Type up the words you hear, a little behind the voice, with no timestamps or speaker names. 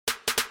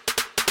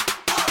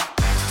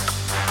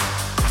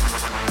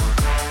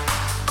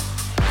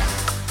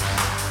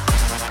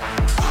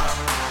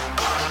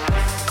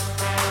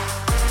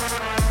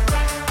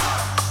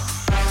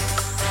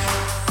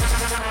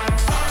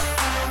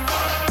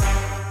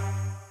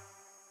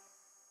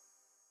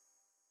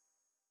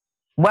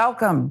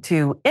Welcome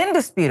to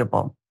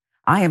Indisputable.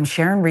 I am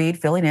Sharon Reed,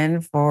 filling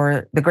in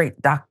for the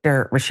great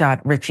Dr.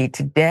 Rashad Ritchie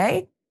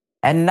today.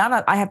 And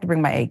I have to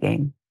bring my A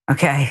game,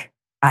 okay?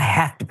 I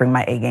have to bring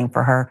my A game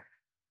for her.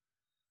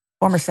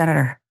 Former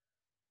Senator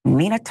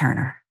Nina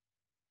Turner,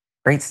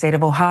 great state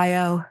of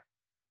Ohio,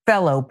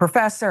 fellow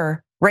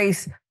professor,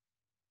 race,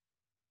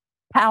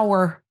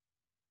 power,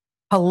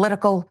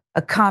 political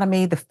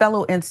economy, the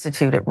fellow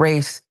institute at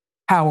Race,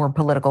 Power,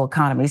 Political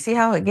Economy. See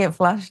how it get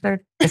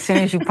flustered as soon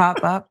as you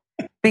pop up?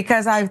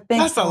 Because I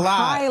think so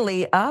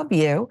highly of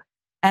you,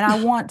 and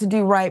I want to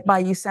do right by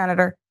you,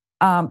 Senator.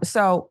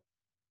 So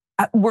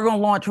we're going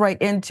to launch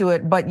right into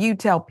it, but you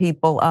tell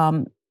people,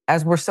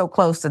 as we're so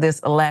close to this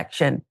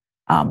election,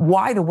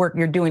 why the work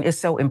you're doing is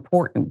so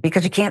important,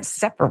 because you can't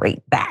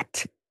separate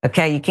that,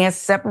 okay? You can't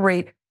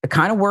separate the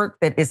kind of work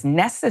that is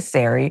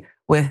necessary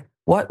with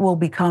what will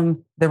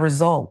become the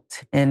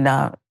result in,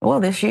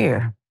 this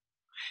year.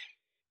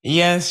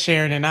 Yes,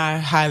 Sharon, and I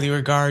highly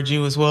regard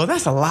you as well.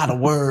 That's a lot of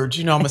words.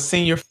 You know, I'm a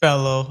senior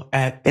fellow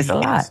at the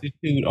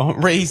Institute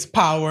on Race,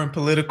 Power, and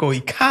Political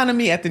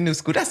Economy at the New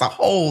School. That's a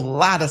whole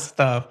lot of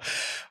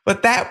stuff.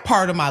 But that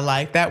part of my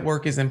life, that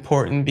work is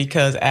important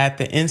because at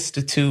the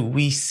Institute,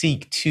 we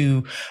seek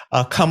to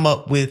come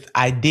up with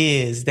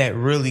ideas that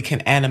really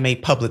can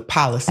animate public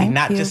policy,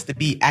 not just to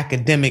be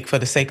academic for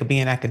the sake of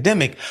being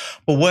academic,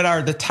 but what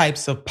are the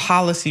types of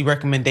policy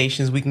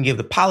recommendations we can give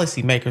the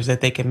policymakers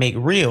that they can make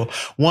real.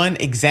 One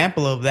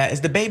example of that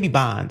is the baby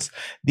bonds.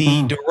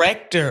 The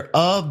director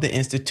of the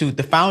Institute,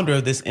 the founder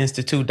of this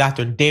Institute,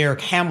 Dr.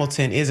 Derek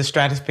Hamilton, is a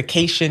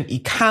stratification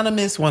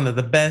economist, one of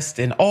the best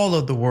in all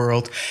of the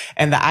world.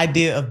 And the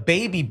idea of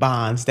baby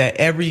bonds, that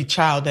every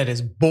child that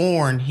is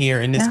born here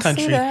in this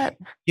country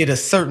get a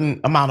certain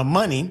amount of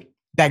money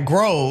that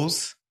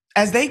grows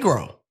as they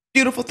grow.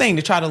 Beautiful thing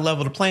to try to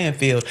level the playing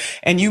field.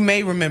 And you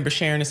may remember,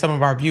 Sharon, and some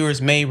of our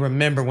viewers may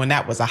remember when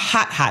that was a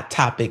hot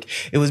topic.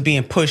 It was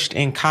being pushed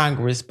in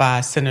Congress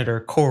by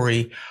Senator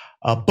Cory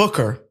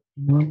Booker.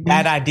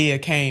 That idea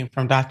came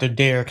from Dr.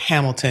 Derek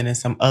Hamilton and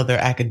some other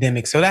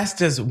academics. So that's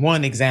just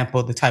one example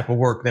of the type of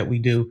work that we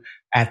do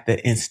at the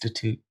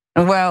Institute.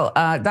 Well,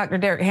 Dr.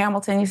 Derek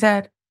Hamilton, you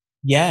said?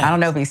 Yeah. I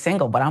don't know if he's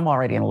single, but I'm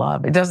already in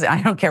love.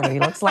 I don't care what he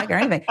looks like or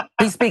anything.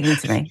 He's speaking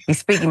to me. He's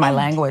speaking my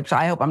language.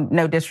 I hope I'm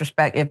no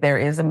disrespect if there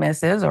is a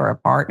missus or a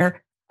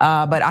partner,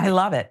 but I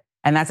love it.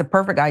 And that's a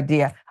perfect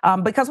idea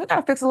because we got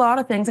to fix a lot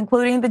of things,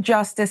 including the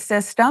justice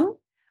system.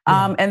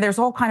 And there's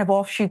all kind of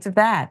offshoots of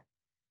that.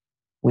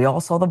 We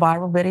all saw the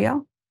viral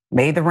video,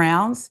 made the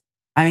rounds.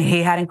 I mean,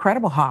 he had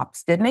incredible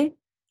hops, didn't he?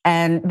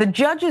 And the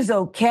judge is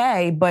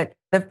okay, but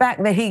the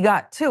fact that he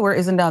got to her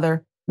is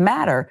another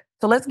matter.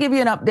 So let's give you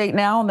an update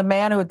now on the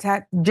man who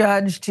attacked the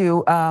judge he's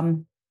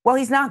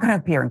not going to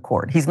appear in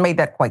court. He's made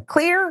that quite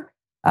clear.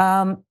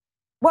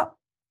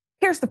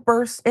 Here's the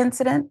first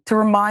incident to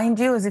remind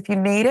you, as if you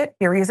need it.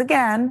 Here he is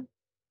again.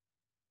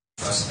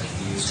 Trust that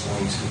he is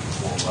going to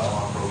perform well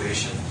on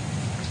probation.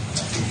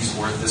 I think he's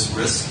worth this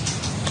risk.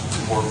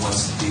 The court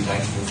wants to be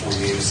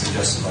 1948 as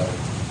suggested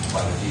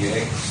by the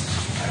DA.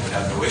 I would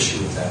have no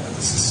issue with that, but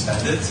to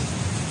suspend it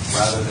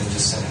rather than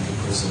just send him to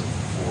prison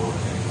for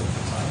any length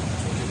of time.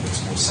 I think it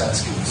makes more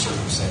sense given the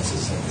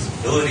circumstances and his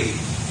ability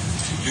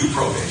to do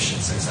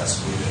probation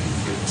successfully that he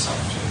given this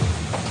opportunity.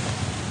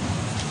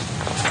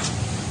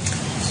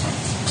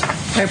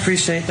 I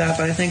appreciate that,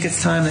 but I think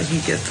it's time that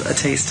he gets a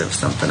taste of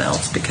something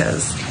else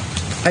because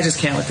I just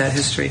can't with that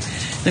history.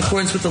 In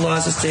accordance with the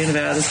laws of the state of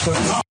Nevada, this court...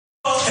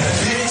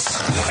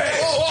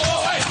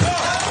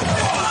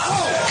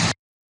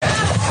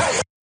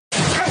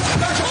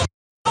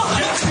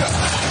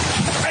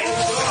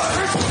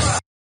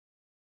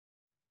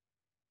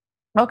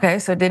 Okay,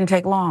 so it didn't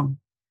take long.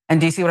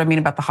 And do you see what I mean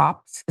about the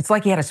hops? It's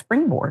like he had a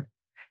springboard.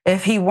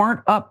 If he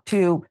weren't up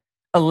to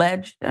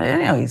alleged,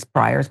 he's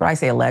priors, but I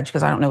say alleged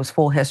because I don't know his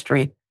full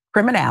history.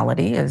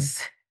 Criminality has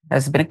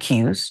been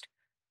accused.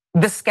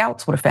 The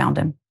scouts would have found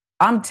him.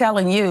 I'm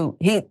telling you,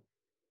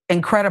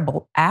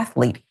 incredible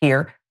athlete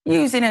here,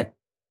 using it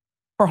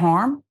for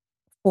harm,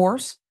 of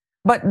course.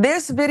 But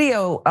this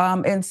video,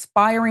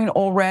 inspiring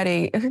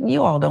already.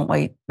 You all don't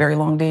wait very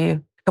long, do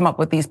you? Come up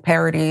with these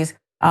parodies.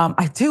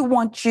 I do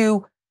want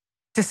you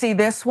to see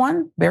this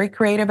one. Very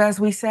creative, as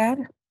we said.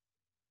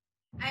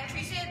 I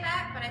appreciate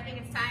that, but I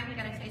think it's time we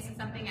got a taste of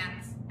something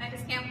else. I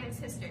just can't with its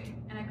history.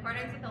 And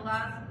according to the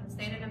laws of the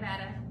state of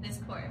Nevada, this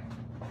court.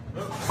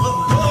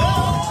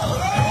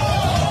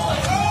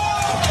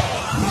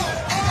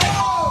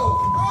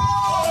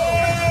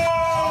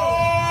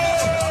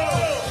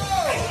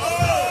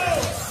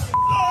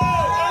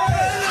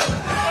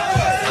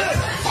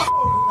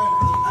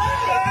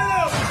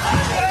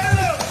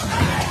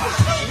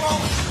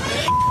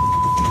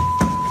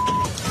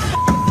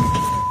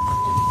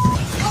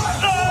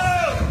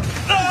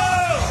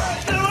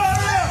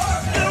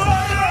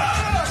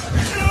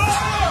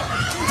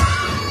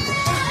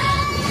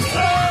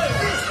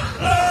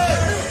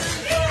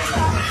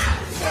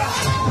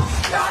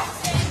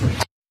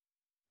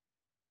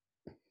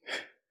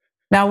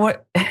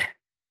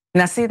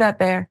 Now see that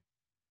there?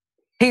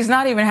 He's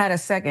not even had a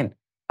second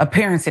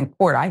appearance in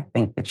court. I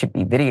think it should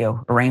be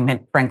video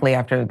arraignment, frankly,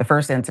 after the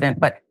first incident,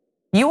 but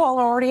you all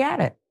are already at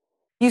it.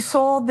 You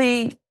saw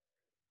the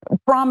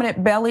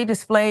prominent belly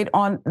displayed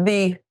on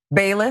the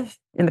bailiff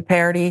in the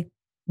parody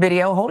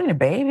video, holding a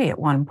baby at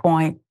one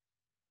point,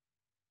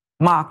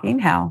 mocking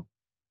how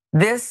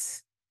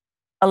this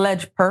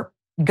alleged perp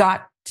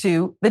got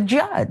to the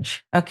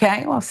judge.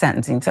 Okay, well,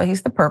 sentencing, so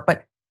he's the perp,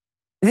 but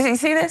did you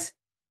see this?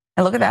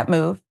 And look at that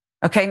move.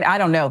 Okay, I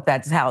don't know if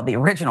that's how the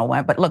original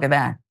went, but look at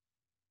that.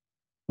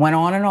 Went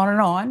on and on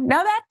and on.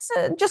 Now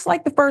that's just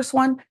like the first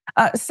one.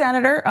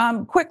 Senator,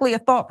 quickly a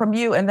thought from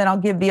you, and then I'll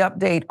give the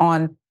update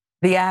on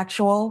the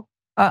actual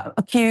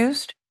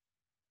accused.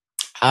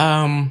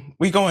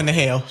 We going to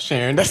hell,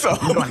 Sharon. That's all.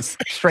 We're going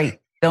straight.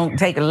 Don't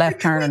take a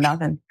left turn or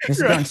nothing.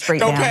 Just going straight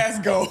Don't down. Don't pass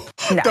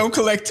go. No. Don't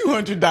collect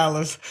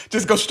 $200.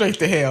 Just go straight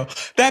to hell.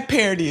 That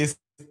parody is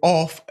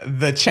off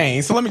the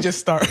chain. So let me just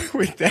start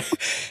with that.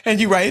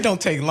 And you're right, it don't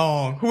take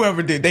long.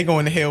 Whoever did, they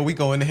going to hell, we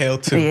going to hell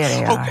too. Yeah,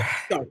 they okay.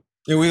 So,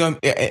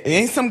 it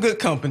ain't some good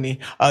company.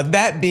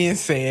 That being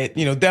said,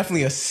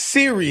 definitely a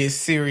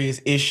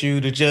serious issue.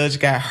 The judge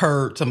got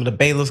hurt. Some of the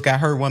bailiffs got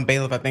hurt. One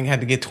bailiff, I think,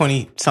 had to get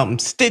 20-something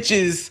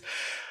stitches.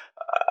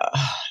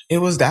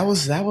 That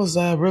was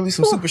really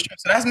some super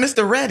stress. So that's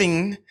Mr.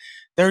 Redding,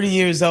 30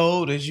 years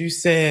old, as you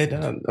said.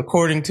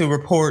 According to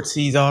reports,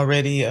 he's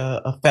already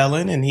a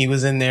felon, and he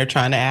was in there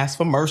trying to ask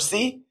for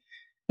mercy.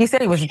 He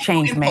said he was a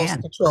changed man.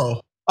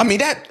 Control. I mean,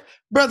 that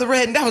Brother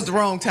Redding, that was the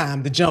wrong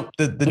time to jump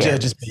the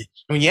judge's bitch.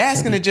 When you're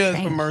asking the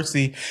judge for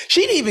mercy,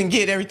 she didn't even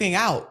get everything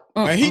out.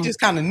 Right? He just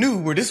kind of knew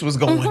where this was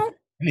going.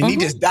 And he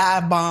just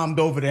dive bombed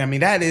over there. I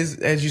mean, that is,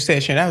 as you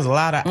said, Sharon, that was a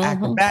lot of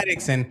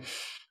acrobatics, and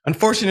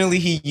unfortunately,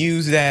 he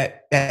used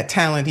that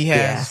talent he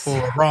has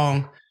for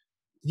wrong.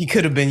 He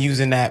could have been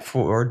using that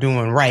for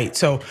doing right.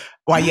 So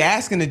while you're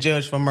asking the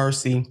judge for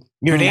mercy,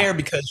 you're there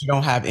because you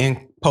don't have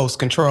in-post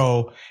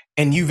control,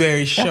 and you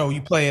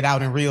you play it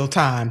out in real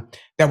time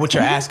that what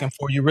you're asking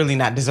for, you're really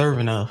not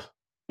deserving of.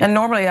 And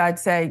normally I'd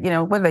say,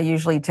 what do they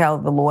usually tell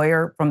the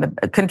lawyer from the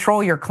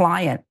control your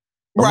client?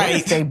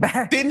 Right. Stay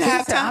back. Didn't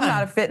have time. I'm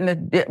not a fit in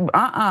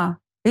the,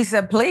 He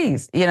said,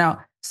 please,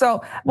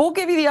 So we'll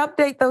give you the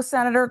update, though,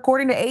 Senator.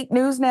 According to 8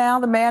 News Now,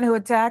 the man who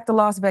attacked the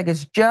Las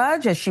Vegas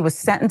judge as she was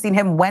sentencing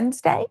him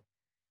Wednesday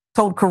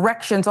told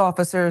corrections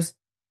officers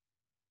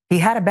he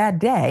had a bad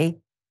day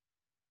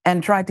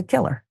and tried to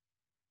kill her.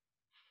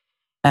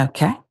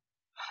 Okay.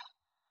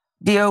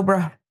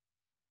 Deobra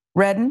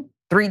Redden,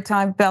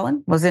 3-time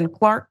felon, was in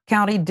Clark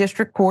County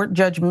District Court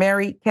Judge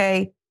Mary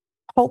K.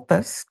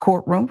 Holthus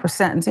courtroom for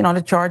sentencing on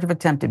a charge of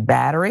attempted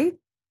battery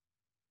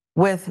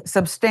with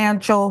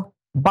substantial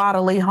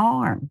bodily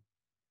harm.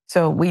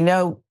 So we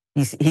know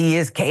he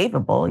is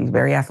capable. He's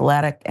very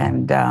athletic,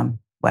 and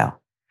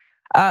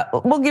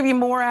we'll give you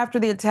more after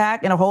the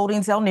attack in a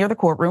holding cell near the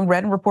courtroom.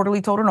 Redden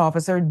reportedly told an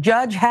officer,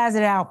 "Judge has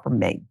it out for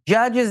me.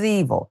 Judge is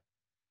evil."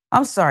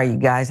 I'm sorry you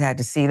guys had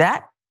to see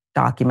that,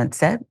 document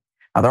said.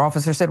 Other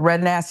officer said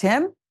Redden asked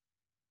him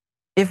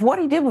if what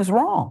he did was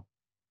wrong.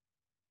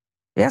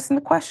 He asked him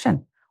the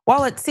question.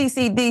 While at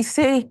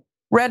CCDC,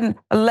 Redden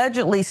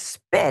allegedly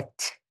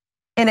spit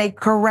in a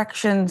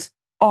corrections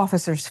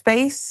officer's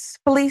face,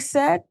 police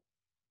said.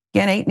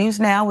 Again, 8 News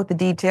Now with the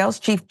details.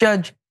 Chief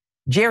Judge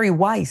Jerry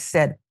Weiss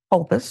said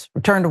Holthus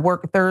returned to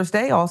work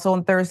Thursday. Also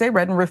on Thursday,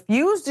 Redden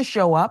refused to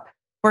show up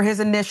for his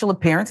initial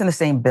appearance in the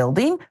same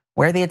building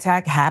where the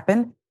attack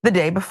happened the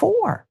day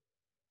before.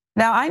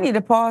 Now, I need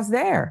to pause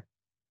there.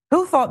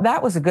 Who thought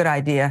that was a good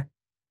idea?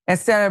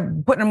 Instead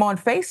of putting him on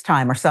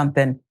FaceTime or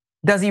something,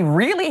 does he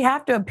really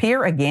have to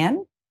appear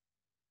again?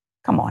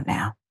 Come on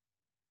now.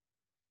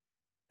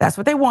 That's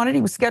what they wanted.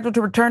 He was scheduled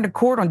to return to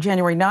court on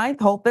January 9th.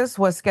 Holthus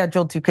was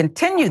scheduled to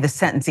continue the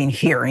sentencing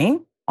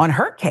hearing on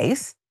her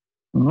case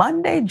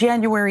Monday,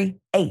 January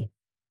 8th.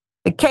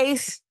 The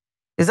case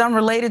is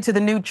unrelated to the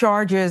new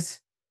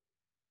charges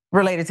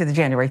related to the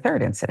January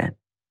 3rd incident.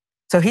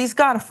 So he's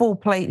got a full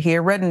plate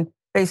here. Redden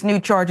faced new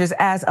charges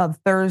as of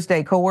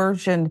Thursday: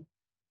 coercion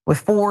with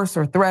force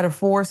or threat of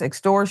force,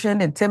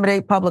 extortion,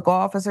 intimidate public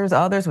officers,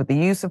 others with the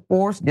use of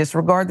force,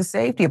 disregard the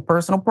safety of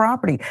personal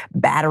property,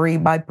 battery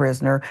by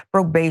prisoner,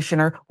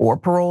 probationer, or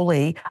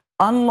parolee,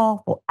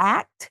 unlawful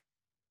act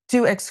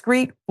to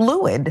excrete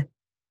fluid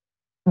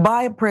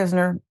by a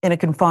prisoner in a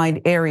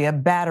confined area,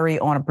 battery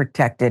on a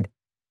protected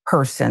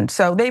person.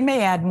 So they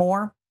may add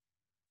more.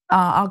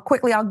 I'll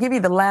give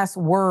you the last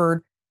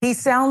word. He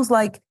sounds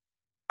like,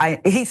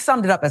 he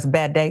summed it up as a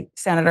bad day,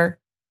 Senator.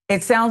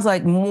 It sounds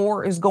like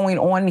more is going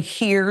on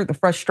here.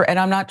 And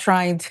I'm not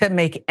trying to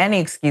make any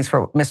excuse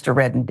for what Mr.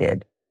 Redden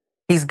did.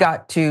 He's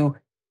got to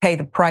pay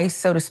the price,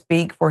 so to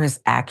speak, for his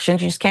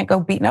actions. You just can't go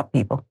beating up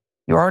people.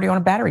 You're already on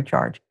a battery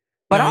charge.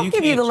 But I'll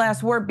give you the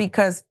last word,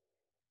 because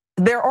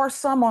there are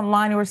some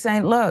online who are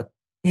saying, look,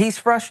 he's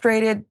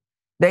frustrated.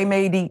 They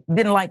maybe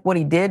didn't like what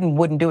he did and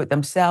wouldn't do it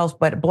themselves,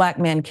 but black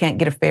men can't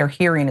get a fair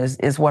hearing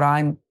is what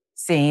I'm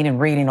seeing and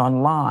reading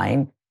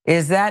online.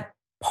 Is that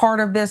part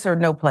of this or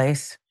no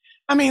place?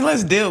 I mean,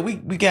 let's deal. We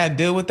got to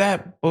deal with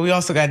that, but we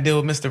also got to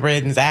deal with Mr.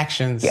 Redden's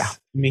actions. Yeah. I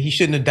mean, he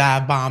shouldn't have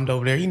dive bombed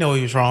over there. He know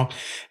he was wrong,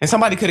 and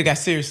somebody could have got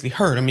seriously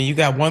hurt. I mean, you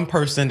got one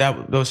person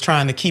that was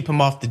trying to keep him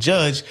off the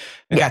judge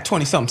and got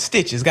 20-something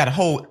stitches, got a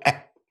whole.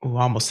 I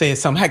almost said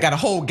something. I got a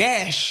whole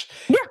gash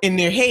in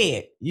their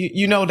head.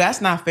 You know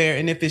that's not fair.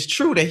 And if it's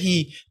true that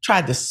he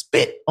tried to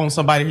spit on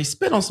somebody, he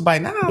spit on somebody.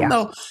 Now I don't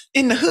know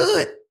in the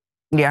hood.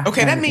 Yeah.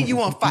 Okay, that means you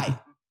want to fight.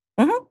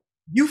 Mm-hmm.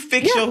 You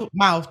fix your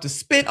mouth to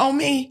spit on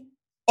me.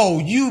 Oh,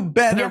 you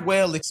better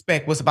well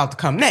expect what's about to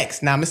come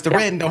next. Now, Mr.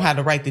 Redden don't have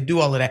the right to do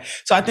all of that.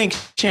 So I think,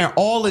 Sharon,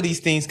 all of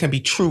these things can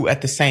be true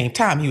at the same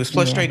time. He was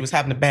frustrated, was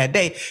having a bad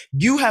day.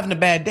 You having a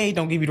bad day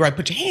don't give you the right to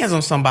put your hands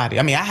on somebody.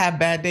 I mean, I have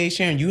bad days,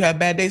 Sharon. You have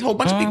bad days. A whole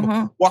bunch of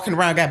people walking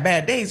around got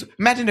bad days.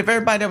 Imagine if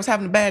everybody that was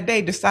having a bad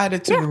day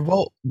decided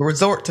to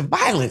resort to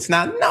violence.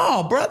 Now,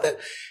 no, brother,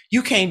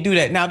 you can't do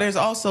that. Now, there's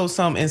also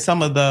in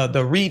some of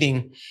the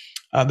reading,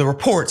 the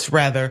reports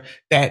rather,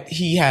 that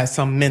he has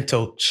some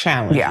mental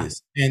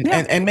challenges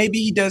and maybe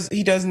he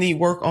does need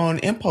work on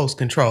impulse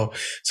control.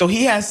 So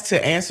he has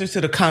to answer to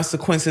the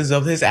consequences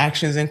of his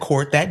actions in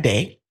court that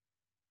day.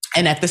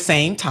 And at the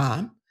same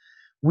time,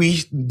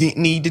 we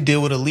need to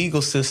deal with a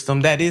legal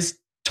system that is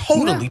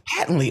totally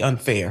patently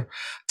unfair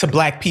to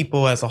Black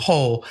people as a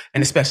whole,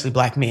 and especially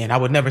Black men. I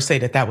would never say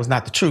that was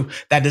not the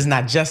truth. That does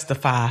not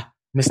justify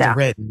Mr.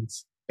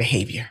 Redden's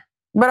behavior.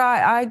 But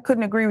I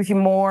couldn't agree with you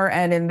more.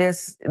 And in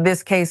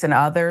this case and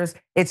others,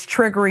 it's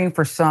triggering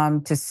for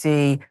some to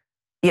see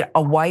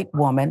a white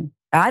woman.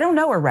 I don't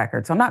know her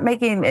record, so I'm not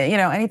making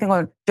anything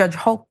on Judge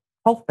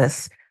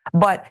Holthus,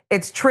 but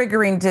it's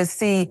triggering to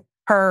see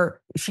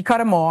her. She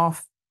cut him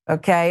off,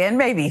 okay, and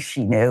maybe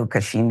she knew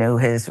because she knew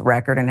his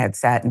record and had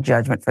sat in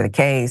judgment for the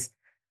case.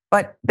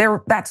 But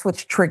that's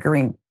what's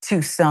triggering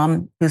to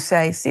some who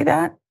say, "See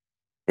that?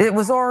 It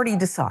was already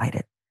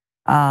decided."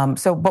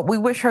 But we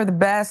wish her the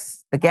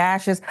best, the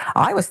gashes.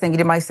 I was thinking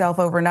to myself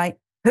overnight,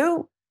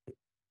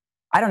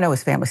 I don't know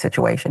his family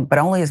situation, but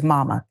only his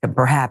mama could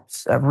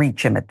perhaps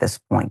reach him at this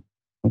point.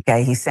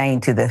 Okay. He's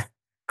saying to the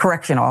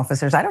correction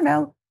officers, I don't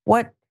know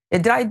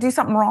did I do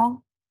something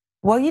wrong?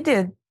 Well, you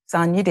did,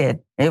 son, you did.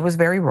 It was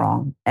very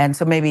wrong. And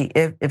so maybe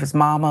if his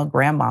mama,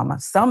 grandmama,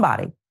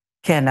 somebody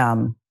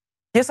can,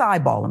 just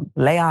eyeball him,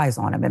 lay eyes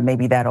on him, and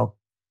maybe that'll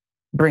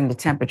bring the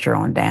temperature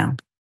on down.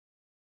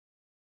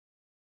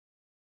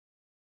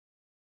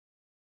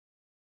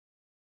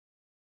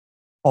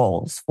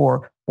 Polls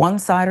for one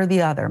side or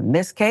the other. In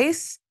this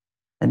case,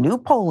 a new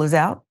poll is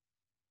out.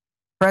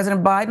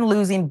 President Biden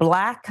losing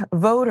Black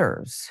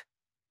voters.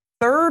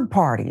 Third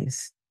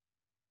parties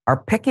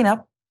are picking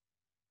up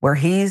where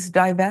he's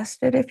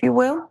divested, if you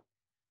will.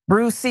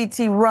 Bruce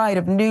C.T. Wright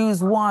of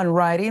News One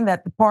writing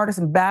that the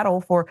partisan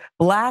battle for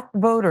Black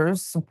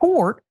voters'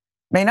 support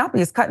may not be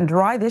as cut and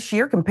dry this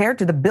year compared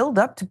to the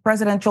buildup to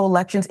presidential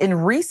elections in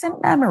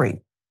recent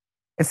memory.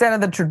 Instead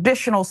of the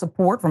traditional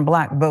support from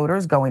Black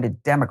voters going to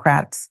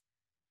Democrats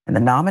and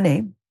the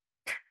nominee,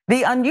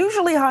 the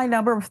unusually high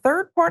number of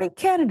third-party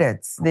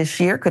candidates this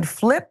year could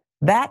flip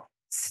that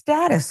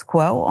status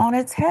quo on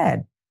its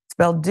head.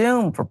 Spell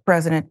doom for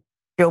President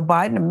Joe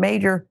Biden, a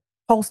major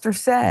pollster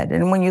said.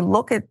 And when you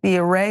look at the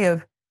array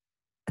of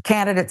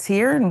candidates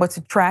here and what's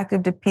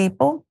attractive to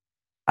people,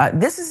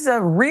 this is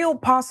a real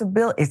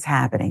possibility. It's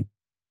happening.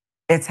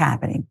 It's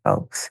happening,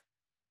 folks.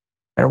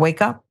 Better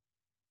wake up.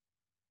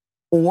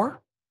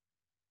 Or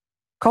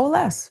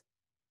coalesce.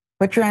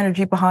 Put your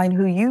energy behind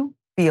who you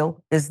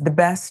feel is the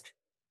best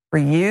for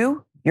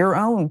you, your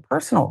own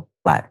personal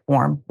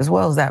platform, as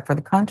well as that for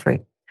the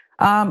country.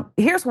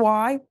 Here's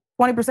why.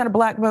 20% of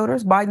Black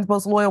voters, Biden's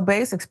most loyal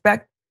base,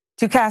 expect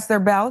to cast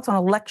their ballots on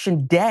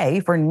election day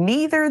for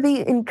neither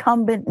the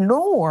incumbent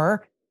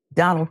nor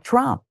Donald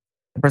Trump,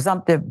 the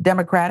presumptive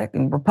Democratic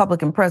and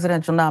Republican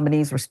presidential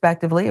nominees,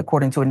 respectively,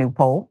 according to a new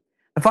poll.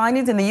 The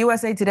findings in the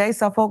USA Today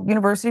Suffolk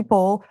University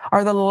poll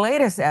are the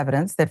latest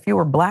evidence that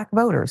fewer Black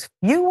voters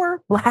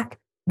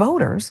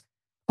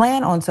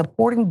plan on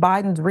supporting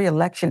Biden's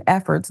re-election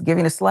efforts,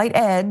 giving a slight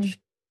edge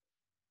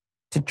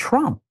to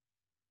Trump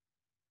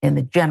in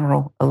the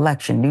general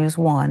election. News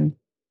One.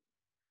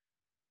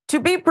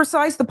 To be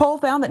precise, the poll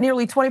found that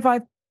nearly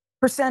 25%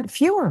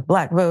 fewer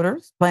Black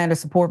voters plan to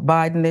support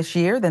Biden this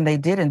year than they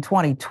did in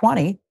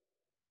 2020.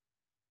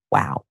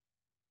 Wow.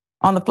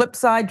 On the flip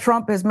side,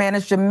 Trump has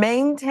managed to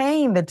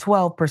maintain the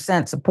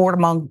 12% support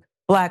among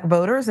Black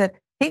voters that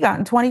he got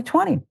in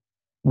 2020,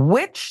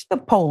 which the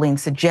polling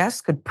suggests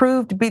could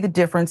prove to be the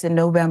difference in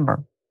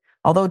November.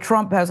 Although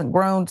Trump hasn't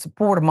grown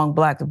support among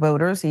Black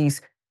voters,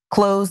 he's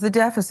closed the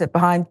deficit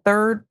behind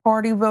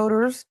third-party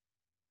voters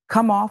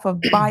come off of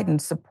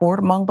Biden's support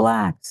among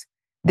Blacks.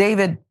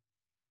 David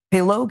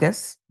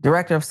Pilogas,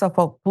 director of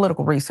Suffolk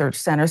Political Research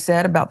Center,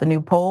 said about the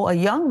new poll, a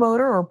young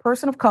voter or a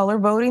person of color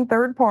voting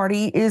third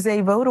party is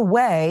a vote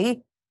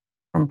away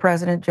from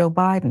President Joe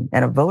Biden.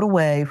 And a vote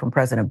away from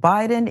President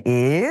Biden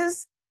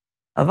is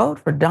a vote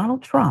for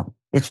Donald Trump.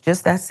 It's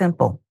just that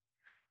simple.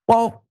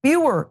 While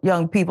fewer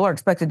young people are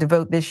expected to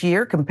vote this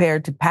year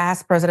compared to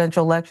past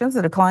presidential elections,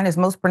 the decline is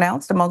most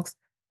pronounced amongst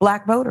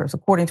Black voters,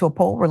 according to a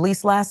poll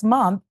released last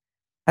month.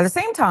 At the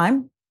same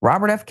time,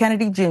 Robert F.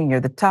 Kennedy Jr.,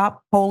 the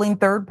top polling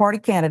third-party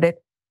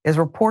candidate, is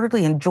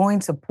reportedly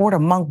enjoying support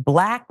among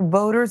Black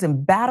voters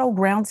in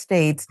battleground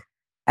states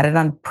at an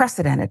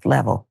unprecedented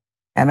level.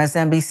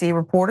 MSNBC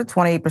reported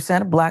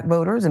 28% of Black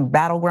voters in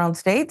battleground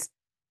states,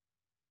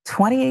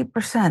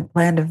 28%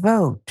 plan to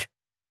vote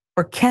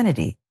for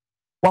Kennedy,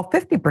 while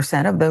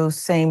 50% of those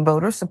same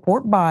voters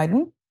support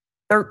Biden.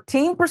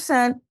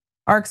 13%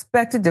 are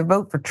expected to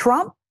vote for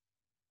Trump,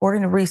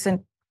 according to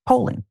recent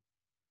polling.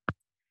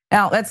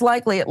 Now, that's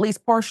likely at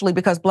least partially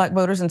because Black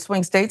voters in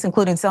swing states,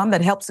 including some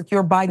that helped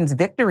secure Biden's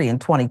victory in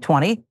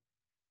 2020,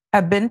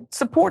 have been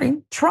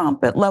supporting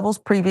Trump at levels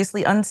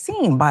previously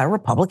unseen by a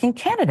Republican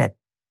candidate.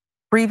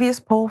 Previous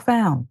poll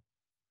found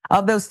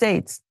of those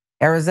states,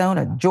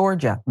 Arizona,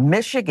 Georgia,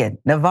 Michigan,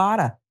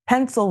 Nevada,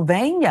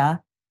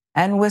 Pennsylvania,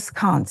 and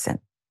Wisconsin,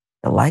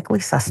 the likely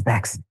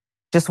suspects.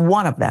 Just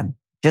one of them,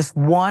 just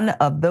one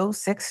of those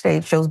 6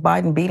 states shows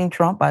Biden beating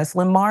Trump by a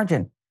slim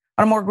margin.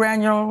 On a more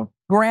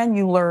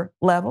granular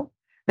level,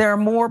 there are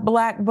more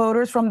Black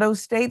voters from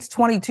those states,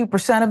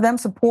 22% of them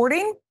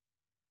supporting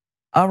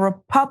a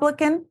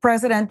Republican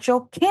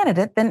presidential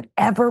candidate than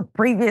ever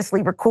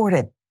previously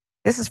recorded.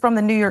 This is from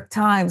the New York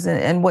Times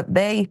and what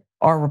they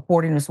are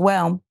reporting as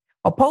well.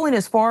 While polling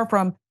is far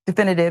from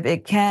definitive,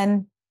 it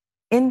can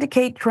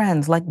indicate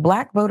trends like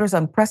Black voters'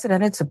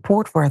 unprecedented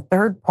support for a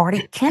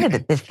third-party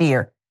candidate this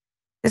year.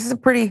 This is a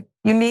pretty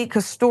unique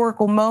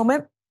historical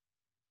moment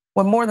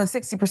when more than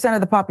 60%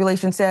 of the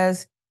population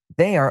says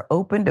they are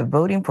open to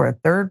voting for a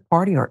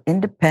third-party or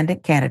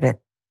independent candidate.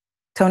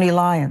 Tony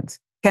Lyons,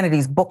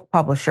 Kennedy's book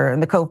publisher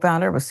and the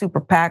co-founder of a super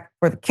PAC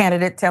for the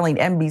candidate, telling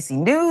NBC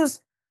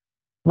News,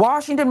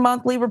 Washington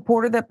Monthly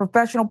reported that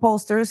professional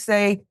pollsters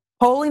say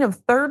polling of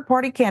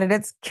third-party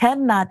candidates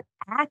cannot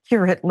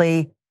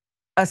accurately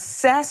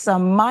assess a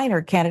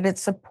minor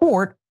candidate's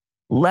support,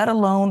 let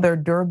alone their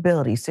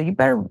durability. So you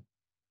better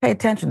pay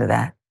attention to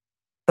that.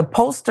 The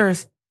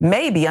pollsters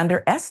may be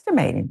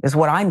underestimating, is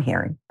what I'm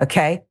hearing,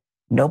 okay?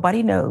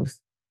 Nobody knows.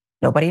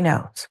 Nobody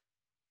knows.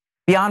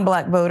 Beyond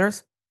Black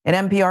voters,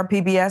 an NPR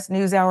PBS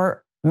NewsHour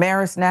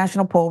Marist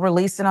national poll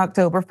released in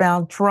October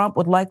found Trump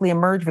would likely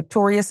emerge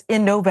victorious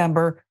in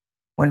November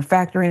when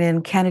factoring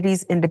in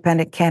Kennedy's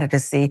independent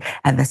candidacy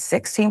and the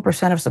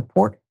 16% of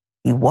support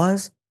he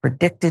was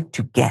predicted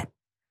to get.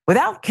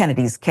 Without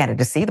Kennedy's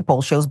candidacy, the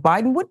poll shows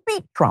Biden would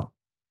beat Trump.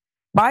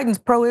 Biden's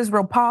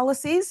pro-Israel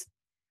policies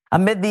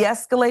amid the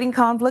escalating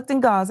conflict in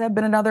Gaza have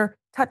been another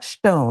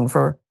touchstone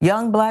for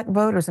young Black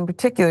voters in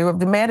particular who have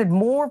demanded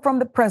more from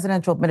the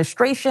presidential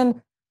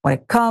administration when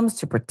it comes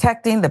to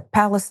protecting the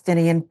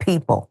Palestinian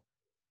people.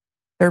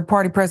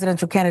 Third-party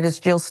presidential candidates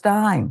Jill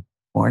Stein,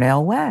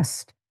 Cornel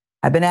West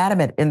have been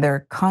adamant in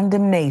their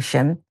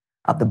condemnation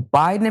of the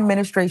Biden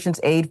administration's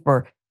aid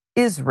for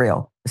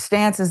Israel,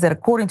 stances that,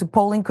 according to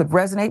polling, could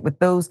resonate with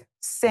those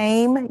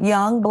same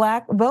young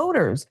Black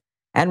voters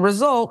and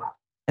result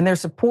in their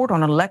support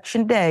on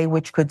Election Day,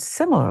 which could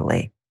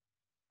similarly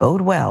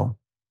bode well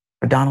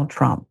for Donald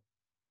Trump.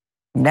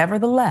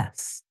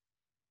 Nevertheless,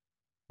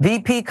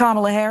 VP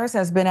Kamala Harris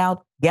has been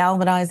out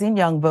galvanizing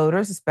young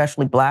voters,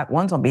 especially Black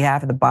ones, on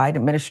behalf of the Biden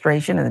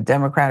administration, and the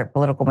Democratic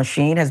political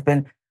machine has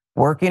been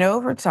working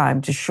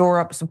overtime to shore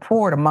up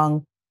support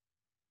among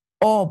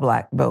all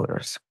Black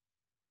voters.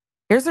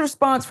 Here's the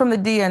response from the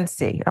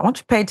DNC. I want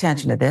you to pay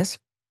attention to this.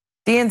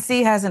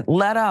 DNC hasn't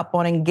let up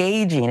on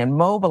engaging and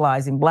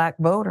mobilizing Black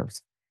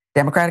voters.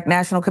 Democratic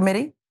National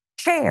Committee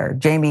Chair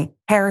Jamie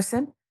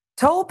Harrison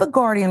told The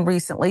Guardian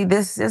recently,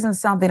 this isn't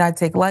something I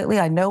take lightly.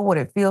 I know what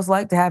it feels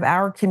like to have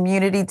our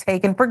community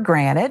taken for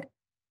granted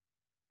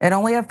and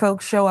only have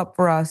folks show up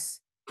for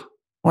us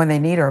when they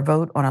need our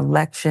vote on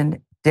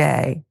Election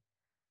Day.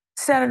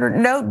 Senator,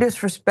 no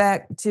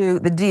disrespect to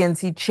the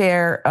DNC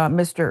chair,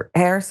 Mr.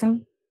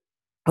 Harrison,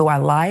 who I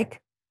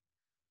like.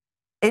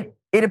 It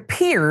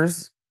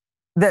appears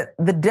that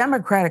the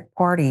Democratic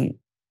Party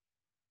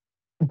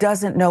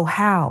doesn't know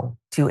how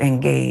to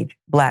engage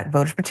Black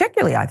voters,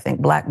 particularly, I think,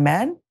 Black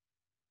men.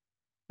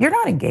 You're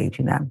not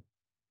engaging them.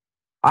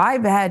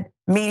 I've had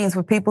meetings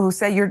with people who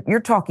say you're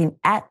talking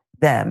at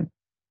them.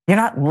 You're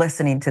not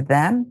listening to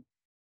them.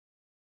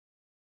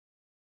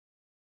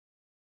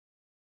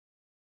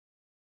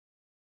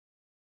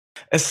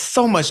 There's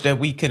so much that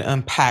we can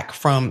unpack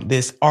from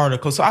this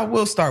article. So I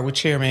will start with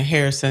Chairman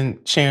Harrison,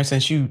 Sharon,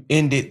 since you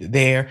ended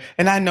there.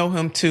 And I know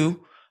him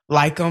too,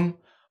 like him,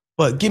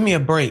 but give me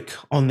a break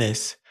on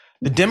this.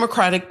 The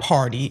Democratic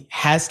Party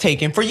has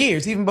taken, for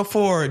years, even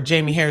before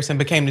Jamie Harrison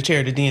became the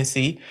chair of the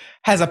DNC,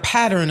 has a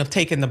pattern of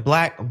taking the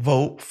Black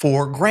vote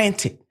for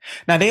granted.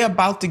 Now, they're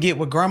about to get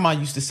what grandma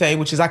used to say,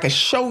 which is I can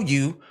show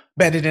you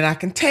better than I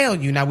can tell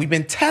you. Now, we've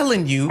been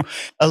telling you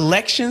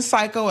election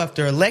cycle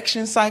after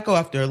election cycle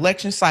after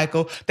election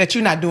cycle that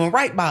you're not doing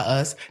right by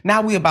us.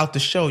 Now we're about to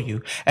show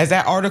you. As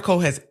that article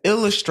has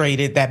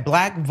illustrated, that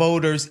Black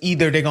voters,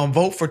 either they're going to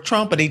vote for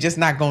Trump or they just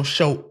not going to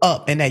show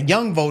up. And that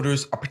young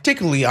voters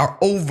particularly are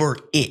over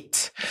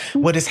it.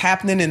 What is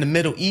happening in the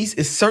Middle East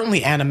is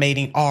certainly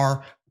animating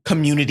our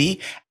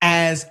community,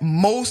 as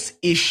most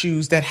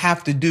issues that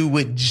have to do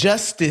with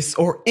justice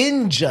or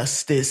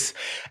injustice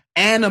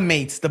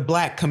animates the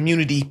Black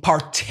community,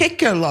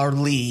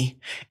 particularly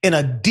in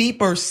a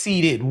deeper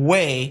seated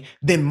way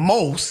than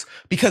most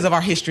because of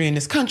our history in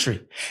this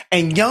country.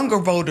 And younger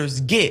voters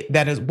get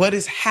that is what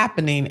is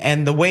happening,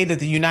 and the way that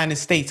the United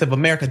States of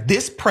America,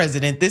 this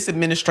president, this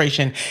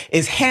administration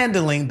is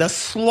handling the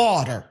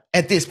slaughter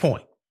at this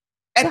point.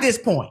 At this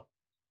point,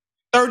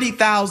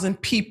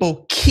 30,000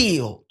 people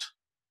killed.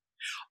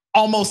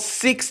 Almost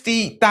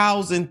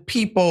 60,000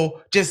 people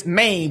just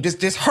maimed,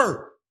 just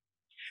hurt.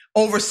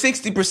 Over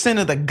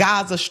 60% of the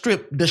Gaza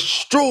Strip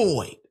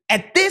destroyed.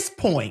 At this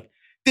point,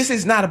 this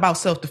is not about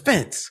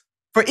self-defense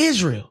for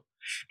Israel.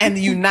 And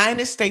the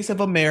United States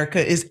of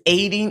America is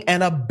aiding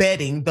and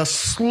abetting the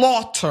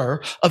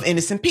slaughter of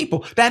innocent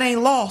people. That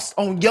ain't lost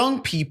on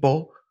young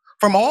people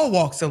from all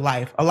walks of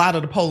life. A lot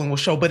of the polling will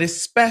show, but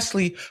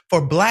especially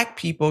for Black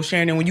people,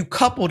 Sharon. And when you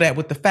couple that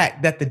with the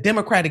fact that the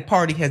Democratic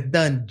Party has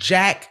done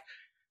jack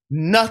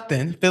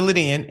nothing, fill it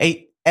in,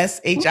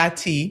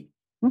 SHIT,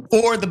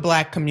 for the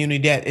Black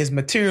community that is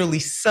materially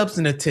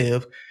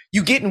substantive,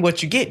 you getting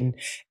what you're getting.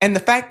 And the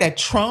fact that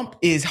Trump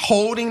is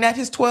holding at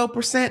his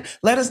 12%,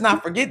 let us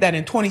not forget that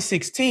in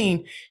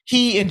 2016,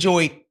 he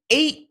enjoyed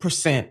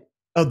 8%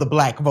 of the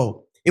Black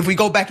vote. If we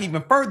go back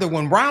even further,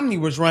 when Romney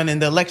was running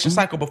the election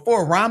cycle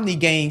before, Romney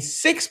gained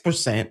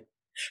 6%.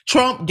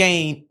 Trump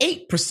gained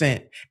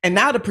 8%. And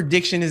now the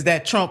prediction is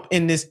that Trump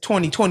in this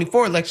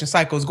 2024 election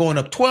cycle is going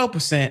up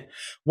 12%,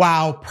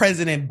 while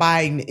President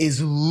Biden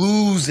is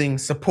losing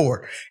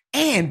support.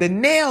 And the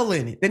nail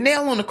in it, the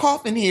nail on the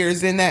coffin here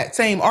is in that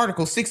same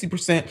article,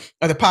 60%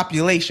 of the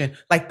population,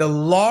 like the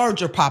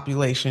larger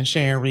population,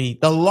 Sharon Reed,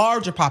 the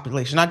larger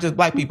population, not just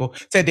Black people,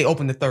 said they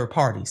opened to third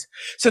parties.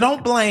 So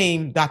don't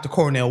blame Dr.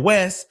 Cornel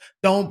West.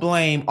 Don't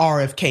blame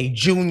RFK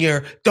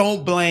Jr.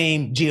 Don't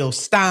blame Jill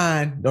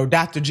Stein or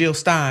Dr. Jill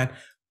Stein.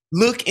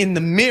 Look in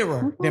the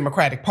mirror,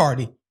 Democratic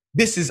Party.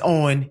 This is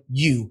on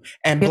you.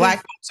 And Black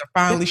folks are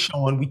finally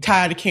showing we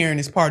tired of carrying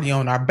this party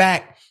on our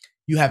back.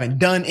 You haven't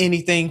done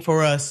anything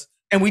for us.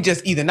 And we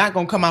just either not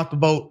gonna come out to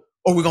vote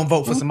or we're gonna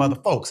vote for some other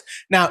folks.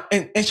 Now,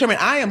 and Sherman,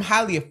 I am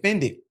highly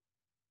offended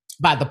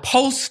by the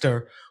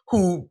poster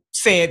who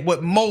said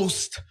what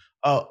most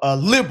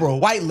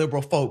white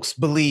liberal folks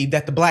believe,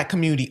 that the Black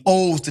community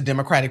owes the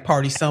Democratic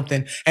Party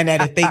something, and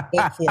that if they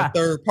vote for a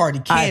third party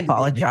candidate. I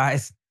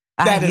apologize.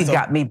 You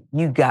got me bent.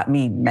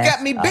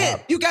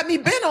 You got me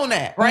bent on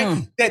that,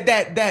 right?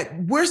 That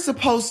we're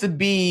supposed to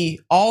be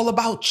all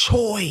about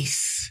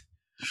choice.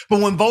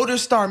 But when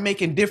voters start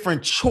making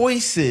different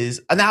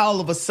choices, now all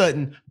of a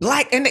sudden,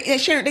 Black, and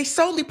Sharon, they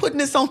solely putting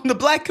this on the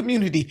Black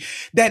community,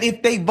 that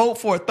if they vote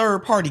for a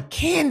third party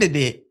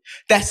candidate,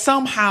 that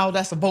somehow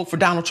that's a vote for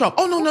Donald Trump.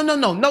 Oh,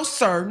 no,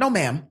 sir, no,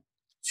 ma'am.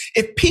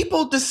 If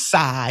people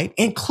decide,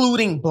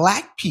 including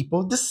Black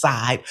people,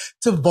 decide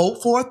to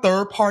vote for a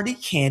third party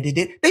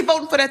candidate, they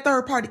voting for that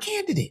third party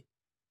candidate.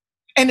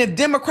 And if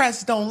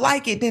Democrats don't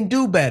like it, then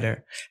do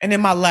better. And then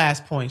my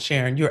last point,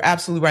 Sharon, you're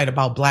absolutely right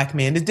about Black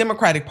men. The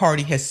Democratic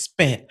Party has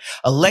spent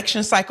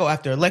election cycle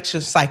after election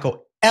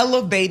cycle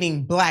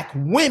elevating Black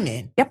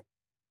women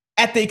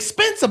at the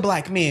expense of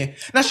Black men.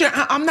 Now, Sharon,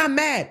 I'm not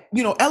mad.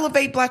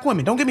 Elevate Black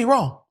women. Don't get me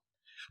wrong.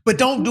 But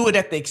don't do it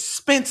at the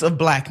expense of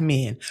Black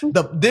men.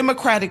 The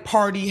Democratic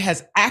Party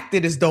has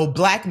acted as though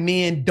Black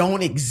men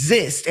don't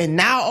exist. And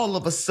now all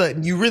of a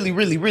sudden you really,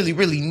 really, really,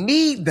 really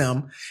need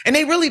them. And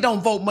they really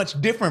don't vote much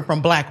different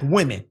from Black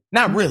women.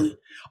 Not really.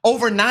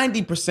 Over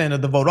 90%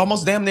 of the vote,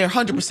 almost damn near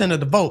 100%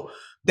 of the vote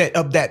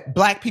that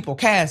Black people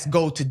cast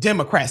go to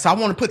Democrats. So I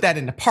want to put that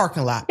in the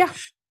parking lot. Yeah.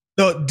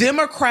 The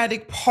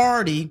Democratic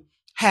Party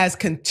has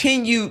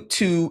continued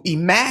to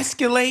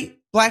emasculate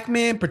Black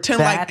men, pretend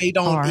like they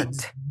don't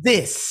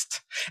exist.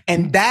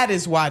 And that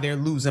is why they're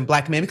losing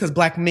Black men, because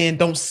Black men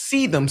don't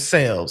see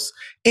themselves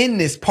in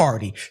this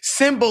party.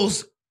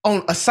 Symbols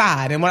on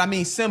aside, and what I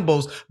mean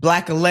symbols,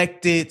 Black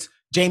electeds,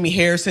 Jamie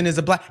Harrison is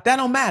a Black, that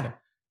don't matter.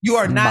 You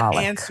are not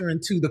answering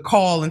to the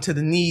call and to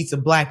the needs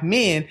of Black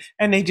men,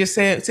 and they just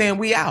saying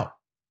we out.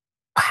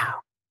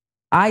 Wow.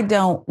 I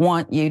don't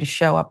want you to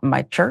show up in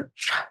my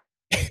church.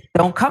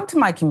 Don't come to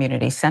my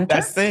community center.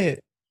 That's it.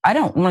 I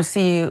don't want to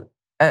see you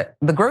at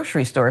the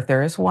grocery store, if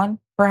there is one,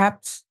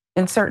 perhaps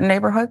in certain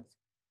neighborhoods.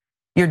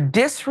 You're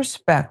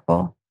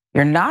disrespectful.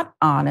 You're not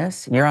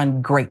honest. You're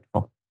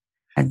ungrateful.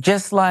 And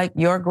just like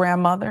your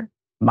grandmother,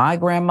 my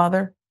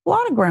grandmother, a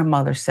lot of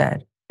grandmothers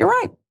said, you're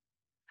right.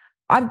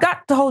 I've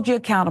got to hold you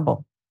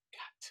accountable.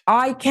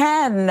 I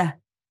can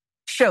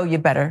show you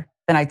better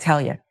than I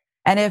tell you.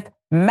 And if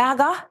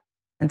MAGA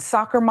and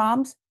soccer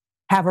moms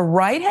have a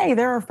right, hey,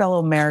 they're our fellow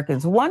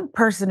Americans. One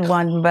person,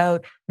 one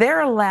vote.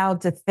 They're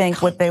allowed to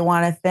think what they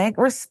want to think.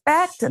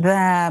 Respect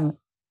them.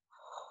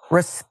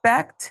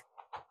 Respect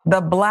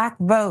the Black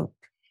vote.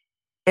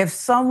 If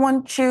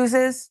someone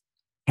chooses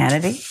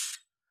Kennedy,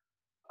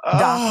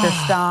 Dr.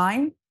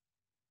 Stein,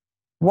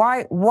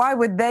 why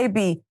would they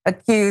be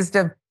accused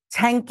of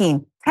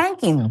tanking?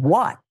 Tanking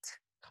what?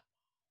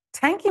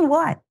 Tanking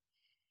what?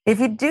 If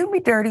you do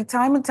me dirty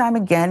time and time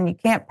again, you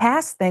can't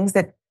pass things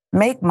that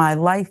make my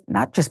life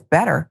not just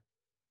better,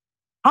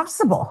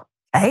 possible.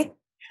 Hey,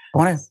 I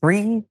want to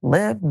breathe,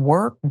 live,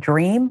 work,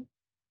 dream.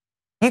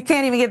 You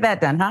can't even get that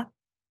done, huh?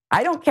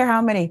 I don't care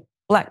how many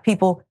Black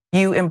people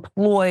you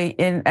employ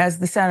in, as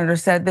the senator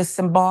said, this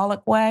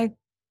symbolic way.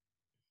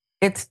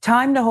 It's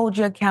time to hold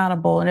you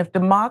accountable. And if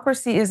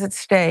democracy is at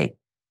stake,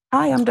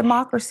 hi, I'm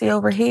democracy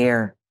over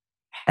here.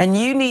 And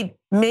you need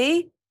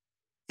me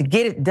to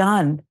get it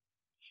done.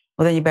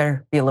 Well, then you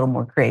better be a little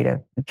more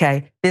creative,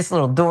 okay? This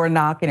little door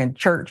knocking in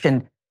church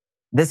and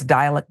this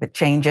dialect that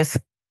changes,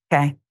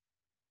 okay?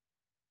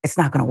 It's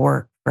not going to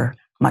work for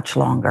much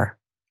longer,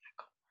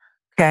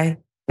 okay?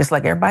 Just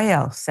like everybody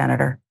else,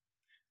 Senator.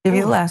 Give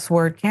you the last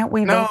word. Can't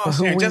we vote for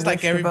who we just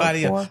like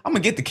everybody else. I'm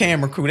going to get the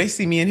camera crew. They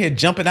see me in here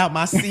jumping out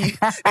my seat.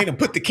 They gonna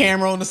put the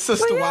camera on the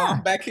sister while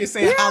I'm back here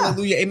saying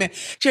hallelujah, amen.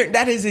 Sharon,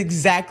 that is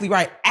exactly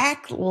right.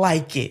 Act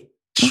like it.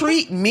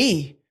 Treat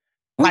me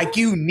like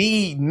you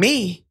need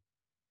me.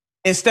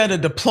 Instead of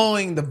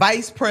deploying the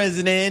vice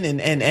president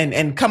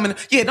and coming,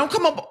 don't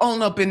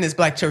come up in this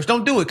Black church.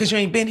 Don't do it because you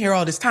ain't been here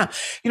all this time.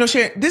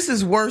 Sharon, this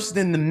is worse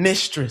than the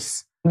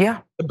mistress.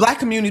 Yeah. The Black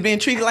community being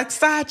treated like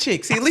side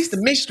chicks. See, at least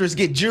the mistress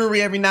get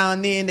jury every now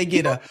and then. They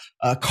get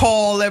a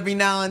call every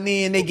now and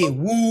then. They get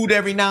wooed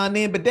every now and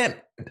then. But then,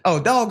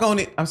 doggone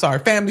it. I'm sorry,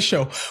 family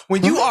show.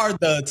 When you are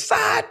the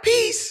side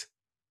piece,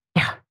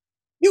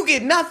 you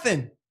get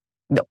nothing.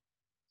 No.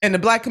 And the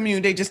Black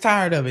community, they just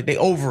tired of it. They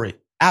over it.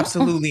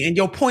 Absolutely. And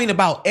your point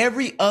about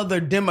every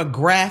other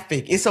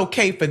demographic, it's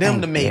okay for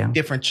them to make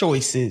different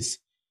choices.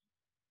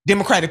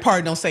 Democratic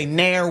Party don't say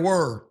ne'er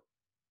word.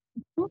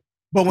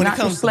 But when it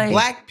comes to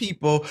Black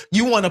people,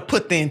 you want to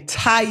put hanging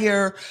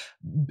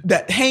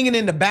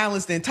in the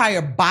balance, the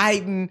entire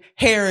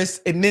Biden-Harris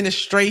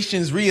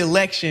administration's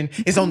reelection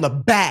is on the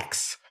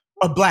backs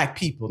of Black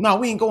people. No,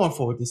 we ain't going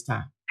for it this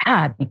time.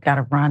 God, you got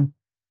to run.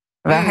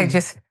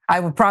 I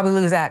would probably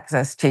lose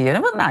access to you.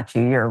 Well, not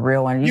you. You're a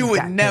real one. You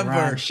would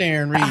never,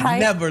 Sharon Reed,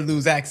 never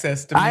lose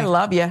access to me. I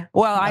love you.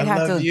 Well, I'd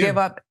have to give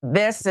up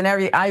this and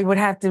I would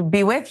have to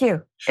be with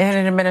you in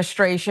an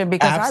administration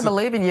because I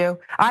believe in you.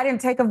 I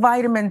didn't take a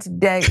vitamin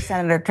today,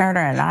 Senator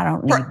Turner, and I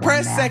don't need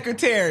Press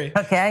secretary.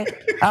 Okay.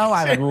 Oh,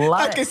 I would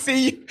love it. I can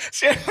see you.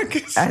 Sharon,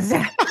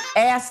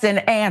 asked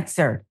and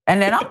answered. And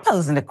then I'm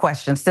posing the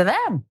questions to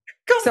them.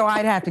 So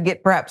I'd have to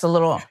get perhaps a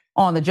little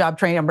on the job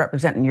training. I'm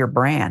representing your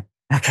brand.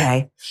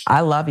 Okay. I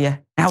love you.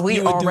 Now,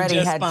 we already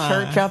had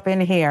church up in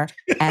here,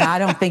 and I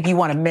don't think you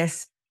want to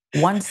miss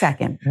 1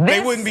 second. They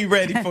wouldn't be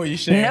ready for you,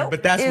 Sharon,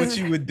 but that's what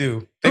you would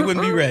do. They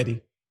wouldn't be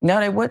ready. No,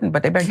 they wouldn't,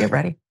 but they better get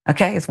ready.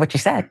 Okay. It's what you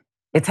said.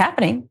 It's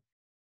happening.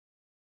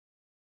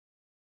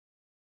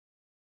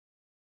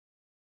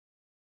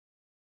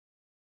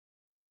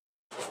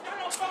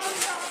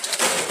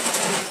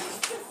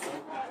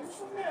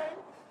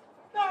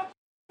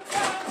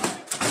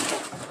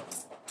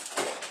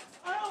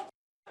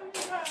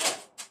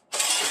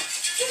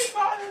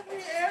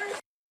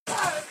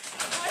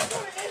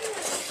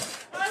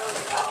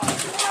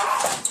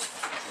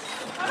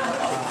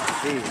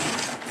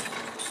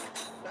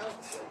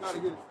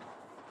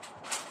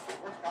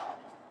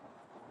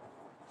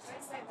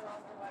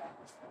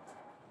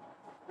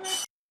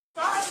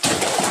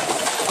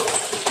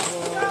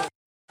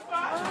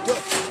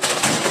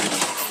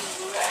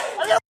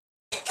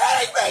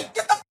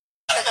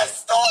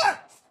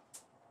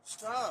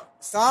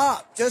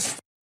 Stop. Just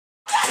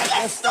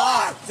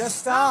stop. Just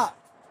stop.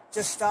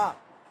 Just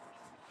stop.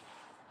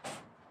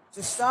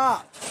 Just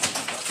stop.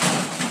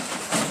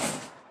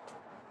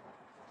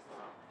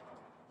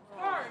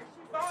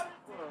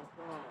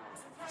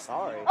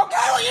 Sorry. Okay,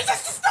 well, you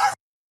just start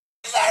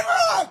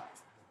neighborhood.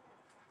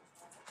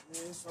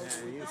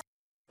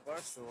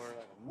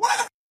 Where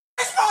the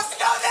is supposed to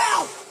go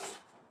now?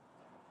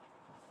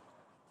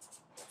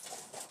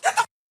 Get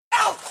the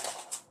out.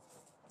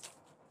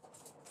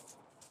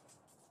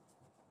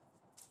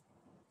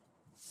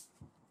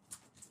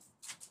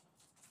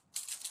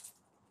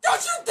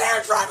 Don't you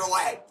dare drive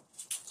away!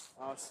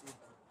 Oh, shit.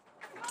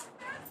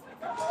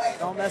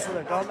 Don't mess with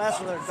her. Don't mess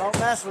with her. Don't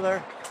mess with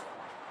her.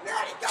 You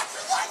already got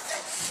your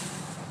license.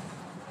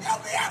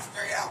 He'll be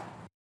after you.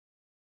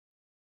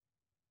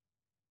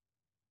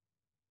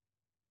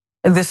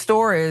 The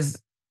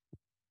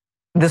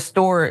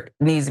store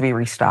needs to be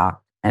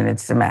restocked, and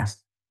it's a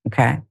mess.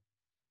 Okay,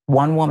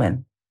 one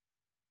woman,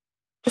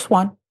 just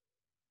one.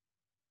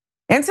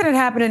 Incident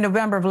happened in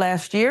November of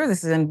last year.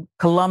 This is in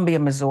Columbia,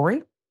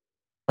 Missouri.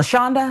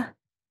 LaShonda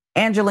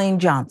Angeline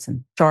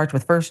Johnson, charged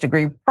with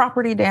first-degree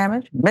property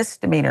damage,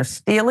 misdemeanor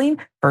stealing,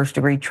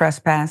 first-degree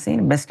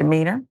trespassing,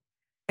 misdemeanor.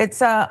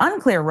 It's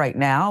unclear right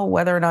now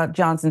whether or not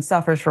Johnson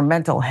suffers from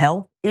mental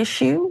health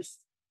issues.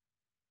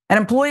 An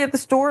employee at the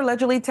store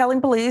allegedly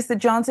telling police that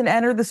Johnson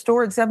entered the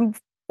store at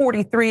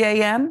 7:43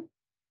 a.m.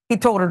 He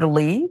told her to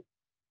leave.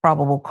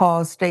 Probable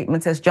cause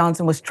statement says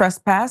Johnson was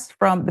trespassed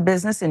from the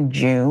business in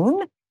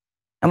June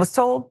and was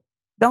told,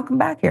 don't come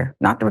back here,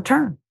 not to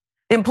return.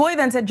 The employee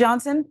then said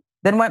Johnson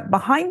then went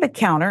behind the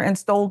counter and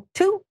stole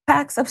 2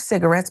 packs of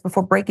cigarettes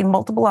before breaking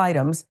multiple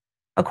items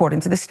according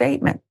to the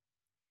statement.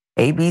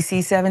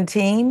 ABC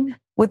 17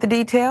 with the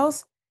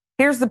details.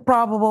 Here's the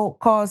probable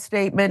cause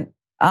statement,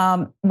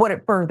 what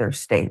it further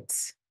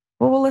states.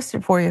 Well, we'll list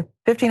it for you.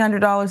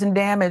 $1,500 in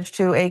damage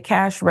to a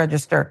cash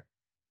register,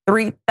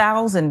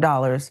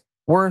 $3,000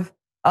 worth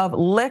of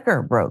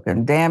liquor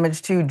broken,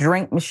 damage to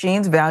drink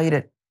machines valued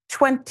at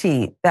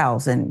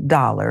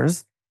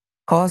 $20,000,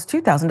 caused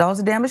 $2,000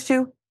 of damage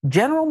to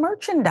general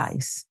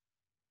merchandise.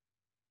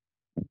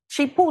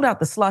 She pulled out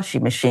the slushy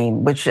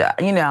machine, which,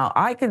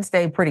 I can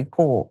stay pretty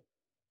cool.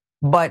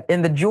 But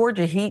in the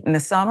Georgia heat in the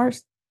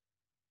summers,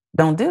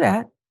 don't do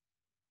that.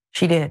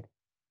 She did.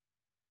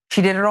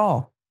 She did it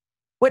all.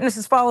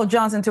 Witnesses followed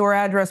Johnson to her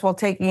address while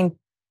talking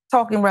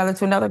to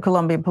another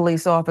Columbia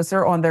police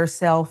officer on their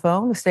cell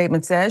phone. The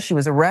statement says she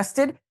was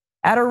arrested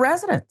at her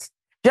residence.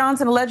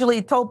 Johnson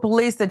allegedly told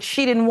police that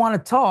she didn't want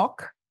to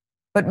talk,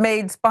 but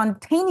made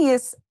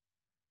spontaneous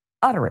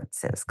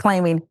utterances,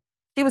 claiming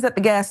she was at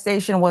the gas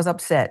station and was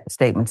upset, the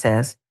statement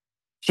says.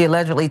 She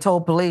allegedly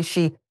told police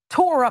she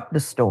tore up the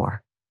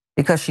store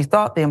because she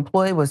thought the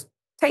employee was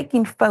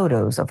taking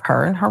photos of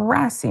her and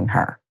harassing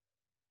her.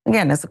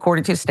 Again, that's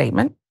according to a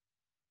statement.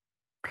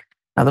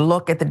 Another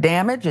look at the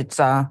damage. It's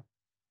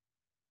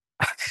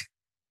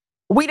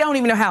we don't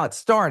even know how it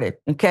started.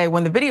 Okay,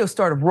 when the video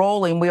started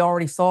rolling, we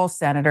already saw,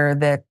 Senator,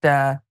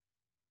 that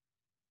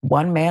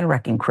one-man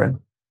wrecking crew.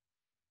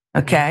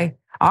 Okay,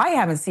 I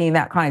haven't seen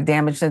that kind of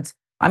damage since.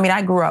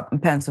 I grew up in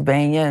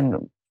Pennsylvania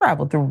and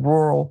traveled through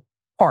rural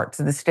parts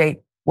of the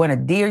state. When a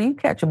deer, you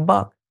catch a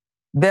buck,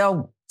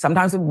 they'll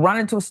sometimes run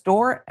into a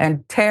store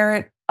and tear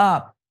it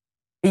up.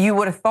 You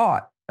would have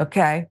thought,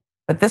 okay,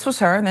 but this was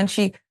her, and then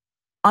she,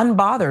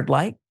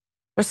 unbothered,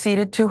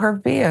 proceeded to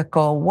her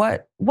vehicle.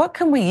 What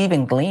can we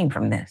even glean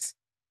from this?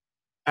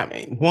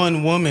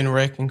 One woman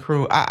wrecking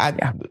crew.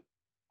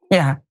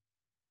 Yeah.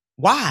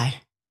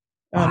 Why?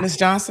 Ms.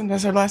 Johnson,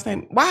 that's her last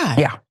name. Why?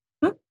 Yeah.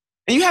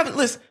 And you haven't,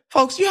 listen,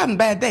 folks, you having a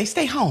bad day,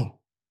 stay home.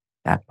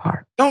 That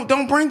part.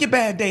 Don't bring your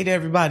bad day to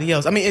everybody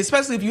else.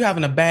 Especially if you're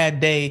having a bad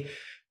day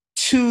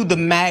to the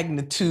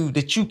magnitude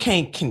that you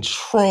can't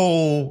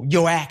control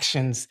your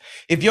actions.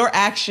 If your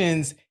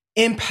actions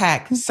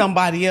impact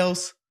somebody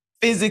else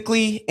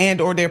physically and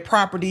or their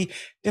property,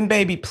 then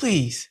baby,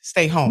 please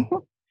stay home.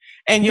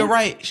 And you're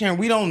right, Sharon,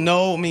 we don't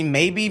know.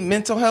 Maybe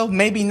mental health,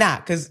 maybe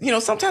not. Because,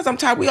 sometimes I'm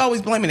tired. We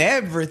always blaming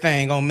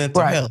everything on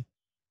mental health.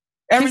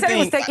 Everything. She said he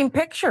was taking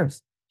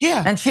pictures.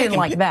 Yeah. And she didn't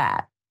like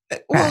that.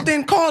 Well,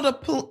 then call the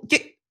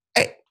police.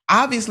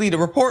 Obviously, the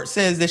report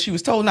says that she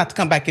was told not to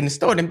come back in the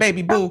store. Then,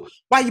 baby boo,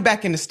 why are you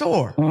back in the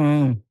store?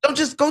 Don't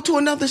just go to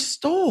another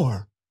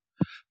store.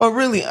 But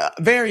really,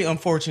 very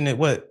unfortunate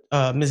what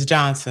Ms.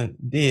 Johnson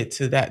did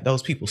to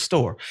those people's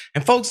store.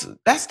 And folks,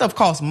 that stuff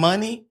costs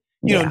money.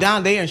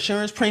 Down there,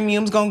 insurance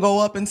premiums gonna go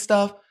up and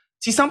stuff.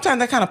 See, sometimes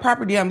that kind of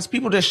property damage,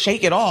 people just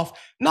shake it off.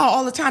 No,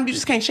 all the time, you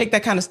just can't shake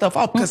that kind of stuff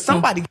off because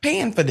somebody's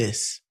paying for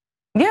this.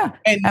 Yeah.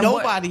 And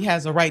nobody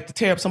has a right to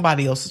tear up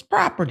somebody else's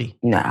property.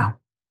 No.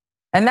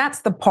 And that's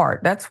the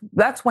part.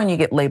 That's when you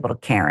get labeled a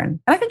Karen.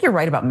 And I think you're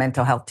right about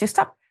mental health too.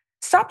 Stop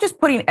just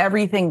putting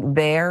everything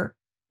there,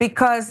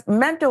 because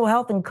mental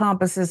health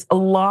encompasses a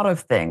lot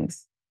of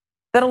things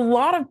that a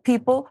lot of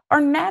people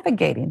are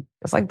navigating,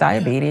 just like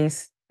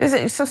diabetes.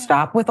 So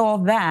stop with all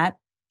that.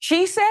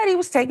 She said he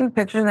was taking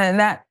pictures and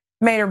that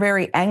made her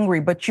very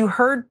angry. But you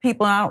heard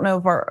people, and I don't know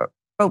if our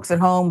folks at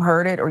home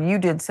heard it or you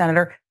did,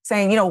 Senator,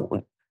 saying,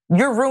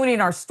 you're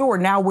ruining our store.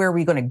 Now where are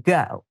we going to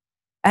go?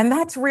 And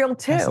that's real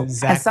too. That's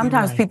exactly and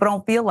sometimes people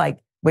don't feel like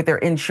with their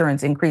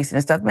insurance increasing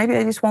and stuff, maybe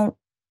they just won't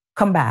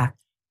come back.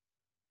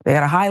 They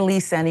got a high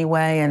lease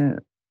anyway, and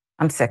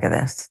I'm sick of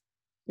this.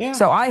 Yeah.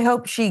 So I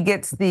hope she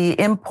gets the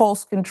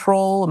impulse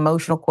control,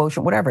 emotional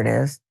quotient, whatever it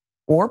is.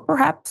 Or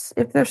perhaps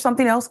if there's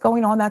something else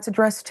going on, that's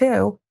addressed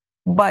too.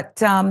 But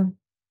the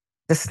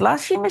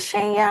slushy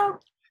machine,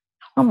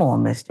 come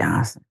on, Miss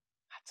Johnson.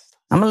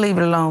 I'm going to leave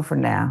it alone for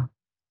now.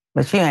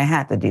 But she ain't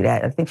have to do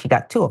that. I think she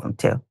got 2 of them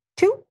too.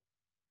 2?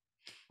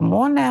 Come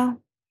on now.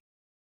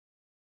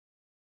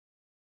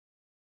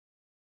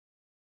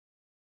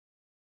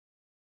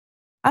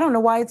 I don't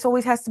know why it's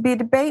always has to be a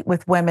debate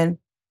with women.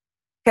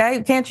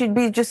 Okay, can't you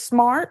be just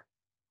smart?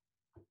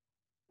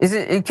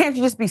 Can't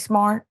you just be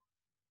smart?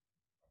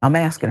 I'm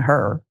asking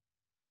her.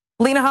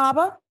 Lena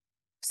Haba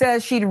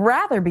says she'd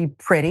rather be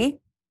pretty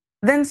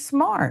than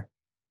smart.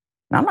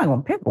 Now, I'm not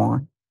going to pick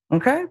one,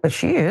 okay? But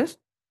she is.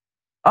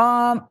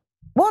 Well,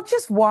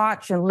 just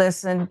watch and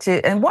listen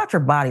to, and watch her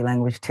body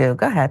language too.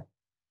 Go ahead.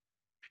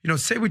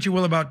 Say what you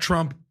will about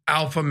Trump,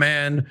 alpha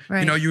man.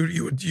 Right.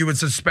 You would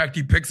suspect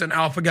he picks an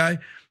alpha guy.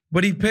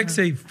 But he picks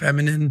a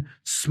feminine,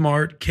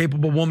 smart,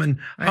 capable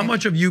woman. Right. How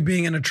much of you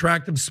being an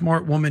attractive,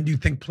 smart woman do you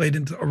think played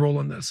into a role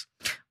in this?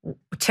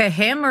 To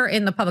him or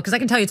in the public? Because I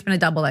can tell you it's been a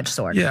double-edged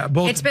sword. Yeah,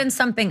 both. It's been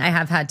something I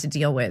have had to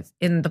deal with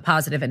in the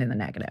positive and in the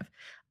negative.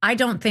 I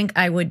don't think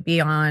I would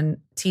be on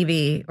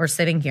TV or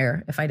sitting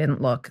here if I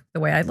didn't look the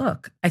way I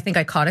look. I think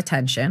I caught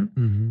attention.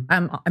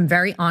 Mm-hmm. I'm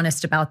very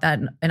honest about that,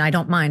 and I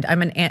don't mind.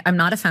 I'm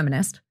not a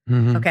feminist,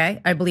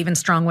 okay? I believe in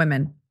strong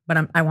women.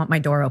 but I want my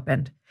door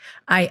opened.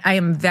 I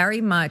am very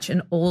much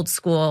an old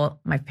school,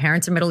 my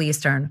parents are Middle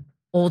Eastern,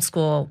 old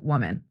school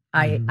woman.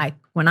 I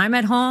when I'm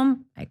at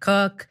home, I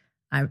cook,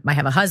 I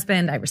have a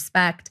husband, I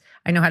respect,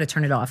 I know how to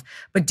turn it off.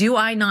 But do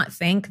I not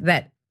think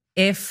that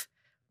if,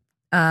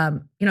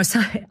 I'll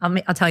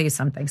tell you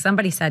something.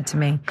 Somebody said to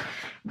me,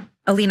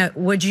 Alina,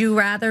 would you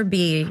rather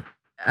be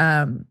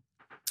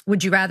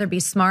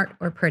smart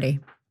or pretty?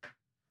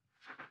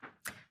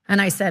 And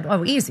I said,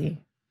 oh, easy,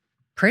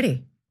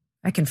 pretty.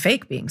 I can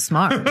fake being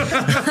smart.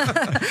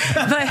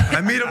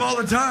 I meet them all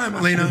the time,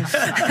 Alina.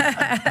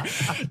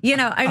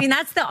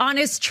 That's the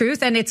honest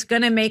truth. And it's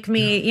going to make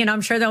me,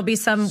 I'm sure there'll be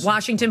some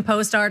Washington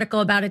Post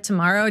article about it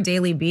tomorrow,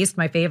 Daily Beast,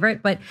 my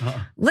favorite. But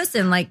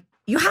listen,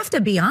 you have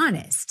to be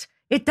honest.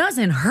 It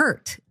doesn't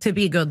hurt to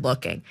be good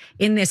looking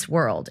in this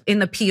world, in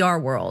the PR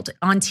world,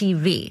 on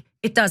TV.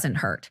 It doesn't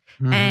hurt.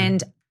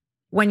 And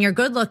when you're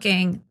good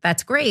looking,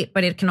 that's great,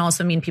 but it can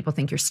also mean people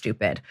think you're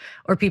stupid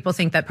or people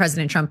think that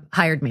President Trump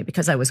hired me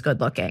because I was good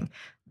looking.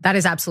 That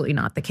is absolutely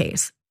not the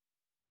case.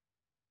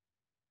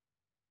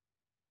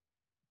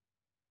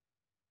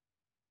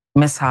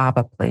 Miss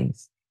Haba,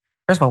 please.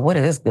 First of all, what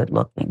is good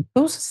looking?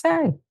 Who's to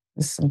say?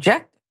 It's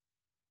subjective.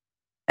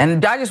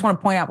 And I just want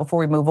to point out before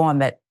we move on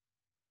that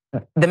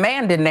the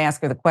man didn't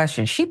ask her the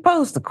question. She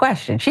posed the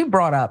question. She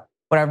brought up,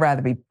 would I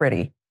rather be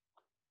pretty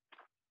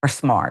or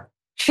smart?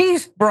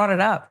 She's brought it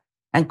up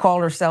and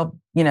called herself,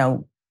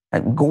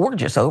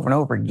 gorgeous over and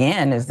over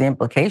again is the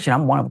implication.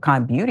 I'm one of a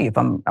kind beauty if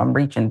I'm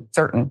reaching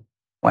certain,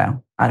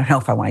 well, I don't know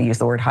if I want to use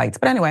the word heights,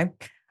 but anyway,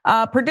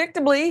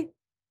 predictably,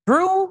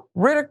 drew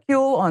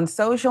ridicule on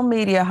social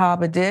media,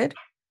 Haba did.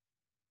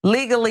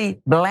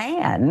 Legally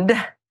bland,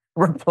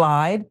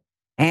 replied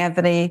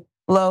Anthony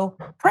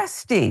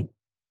Lopresti.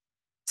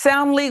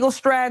 Sound legal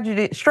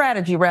strategy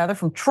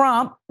from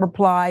Trump,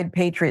 replied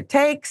Patriot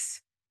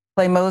Takes.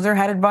 Clay Moser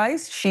had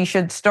advice. She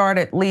should start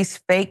at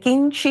least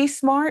faking she's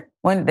smart.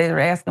 When they were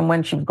asking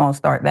when she was going to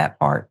start that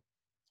part.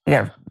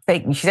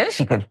 She said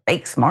she could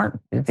fake smart.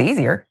 It's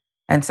easier.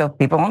 And so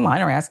people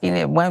online are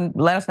asking,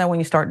 let us know when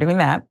you start doing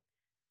that.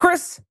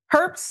 Chris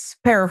Herbst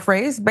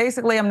paraphrased,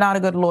 basically, I'm not a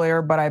good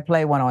lawyer, but I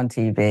play one on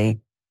TV.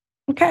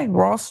 Okay,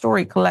 raw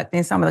story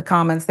collecting some of the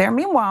comments there.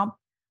 Meanwhile,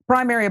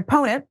 primary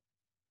opponent,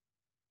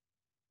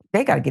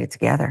 they got to get it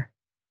together.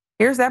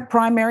 Here's that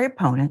primary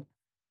opponent.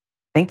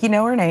 Think you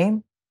know her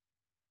name.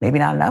 Maybe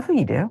not enough of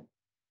you do.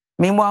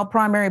 Meanwhile,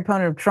 primary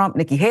opponent of Trump,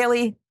 Nikki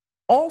Haley,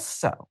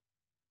 also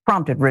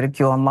prompted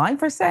ridicule online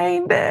for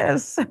saying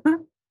this.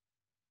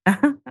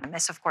 And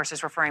this, of course,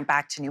 is referring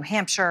back to New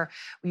Hampshire.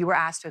 You were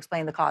asked to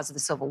explain the cause of the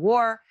Civil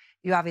War.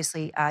 You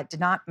obviously did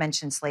not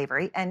mention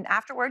slavery. And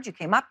afterwards, you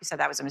came up, you said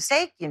that was a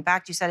mistake. In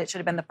fact, you said it should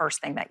have been the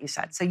first thing that you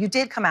said. So you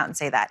did come out and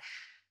say that.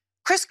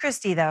 Chris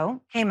Christie,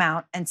 though, came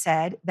out and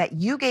said that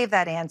you gave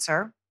that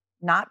answer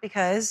not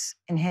because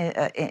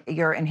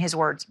you're, in his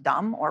words,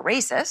 dumb or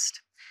racist,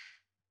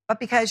 but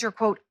because you're,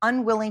 quote,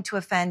 unwilling to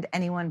offend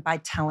anyone by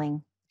telling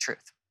the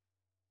truth.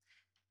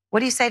 What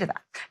do you say to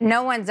that?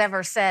 No one's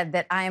ever said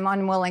that I am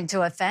unwilling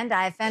to offend.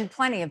 I offend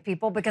plenty of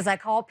people because I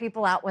call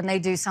people out when they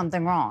do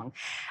something wrong.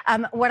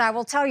 What I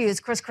will tell you is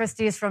Chris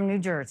Christie is from New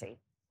Jersey.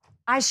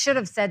 I should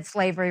have said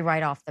slavery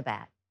right off the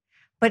bat.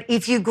 But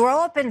if you grow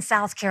up in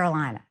South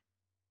Carolina,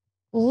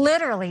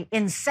 literally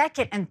in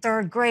second and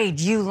third grade,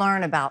 you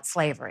learn about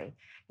slavery.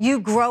 You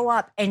grow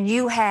up and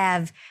you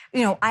have,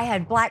 I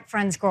had Black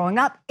friends growing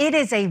up. It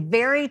is a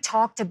very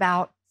talked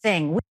about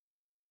thing.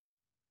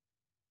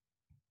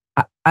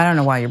 I don't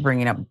know why you're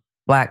bringing up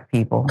Black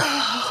people,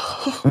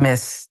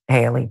 Miss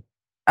Haley.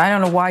 I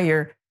don't know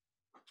why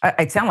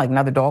I sound like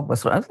another dog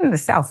whistle. In the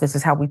South, this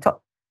is how we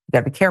talk. You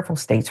got to be careful,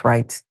 states'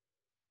 rights.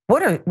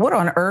 What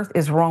on earth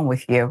is wrong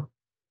with you?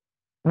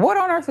 What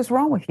on earth is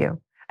wrong with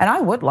you? And I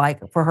would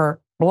like for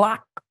her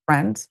Black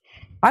friends,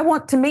 I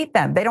want to meet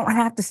them. They don't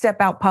have to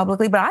step out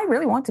publicly, but I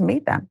really want to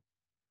meet them.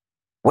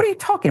 What are you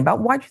talking about?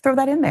 Why'd you throw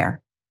that in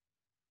there?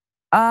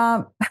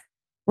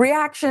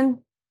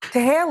 Reaction to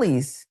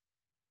Haley's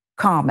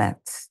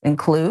comments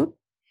include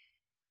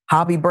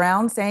Hobby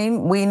Brown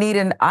saying we need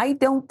an I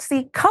don't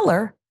see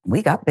color.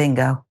 We got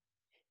bingo.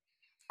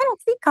 I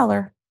don't see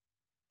color.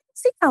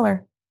 See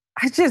color.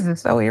 It's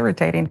just so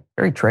irritating,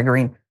 very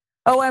triggering.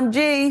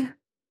 OMG.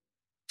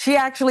 She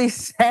actually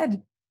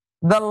said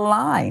the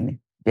line,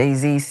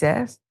 Jay-Z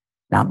says,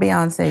 not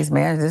Beyonce's,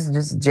 man, this is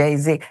just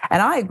Jay-Z.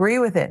 And I agree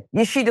with it.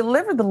 She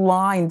delivered the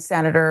line,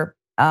 Senator,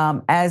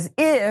 as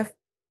if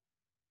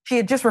she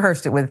had just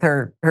rehearsed it with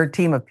her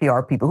team of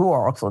PR people who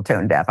are also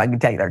tone deaf. I can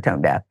tell you they're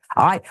tone deaf.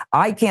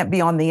 I can't be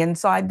on the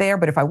inside there,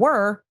 but if I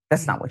were,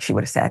 that's not what she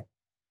would have said.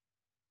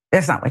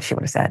 That's not what she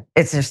would have said.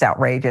 It's just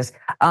outrageous.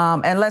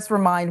 And let's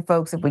remind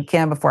folks, if we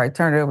can, before I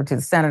turn it over to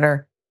the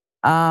senator,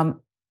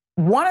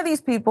 one of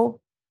these people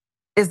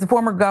is the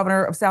former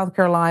governor of South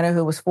Carolina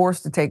who was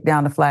forced to take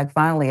down the flag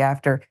finally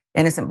after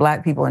innocent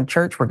Black people in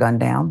church were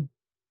gunned down.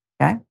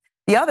 Okay.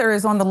 The other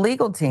is on the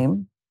legal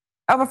team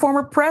of a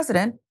former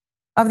president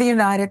of the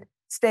United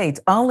States.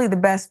 Only the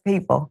best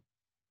people.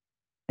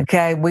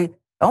 Okay.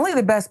 Only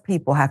the best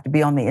people have to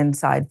be on the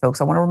inside,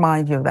 folks. I want to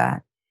remind you of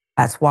that.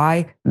 That's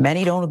why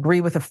many don't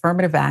agree with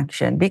affirmative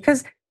action,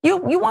 because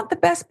you want the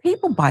best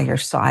people by your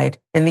side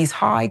in these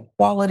high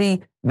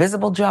quality,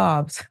 visible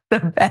jobs, the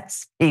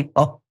best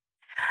people.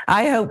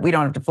 I hope we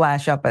don't have to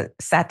flash up a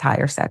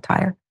satire,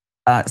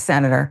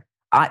 Senator.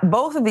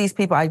 Both of these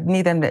people, I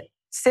need them to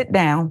sit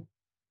down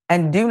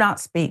and do not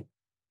speak.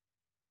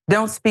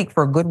 Don't speak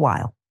for a good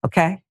while,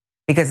 okay?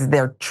 Because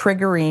they're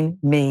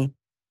triggering me,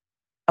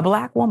 a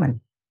Black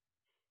woman.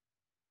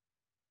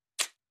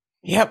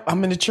 Yep,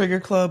 I'm in the trigger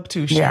club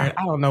too, Sharon. Yeah.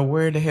 I don't know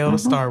where the hell to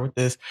start with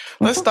this.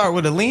 Let's start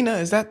with Alina.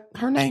 Is that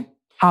her name?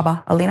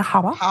 Alina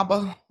Habba.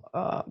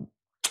 Habba.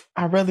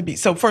 I'd rather be.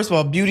 So first of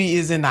all, beauty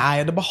is in the eye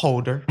of the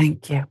beholder.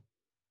 Thank you.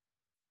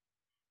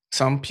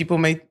 Some people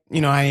may, I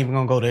ain't even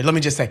gonna go there. Let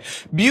me just say,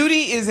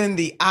 beauty is in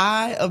the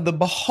eye of the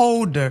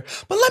beholder.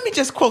 But let me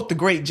just quote the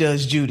great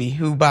Judge Judy,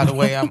 who, by the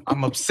way,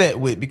 I'm upset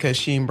with because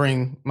she didn't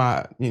bring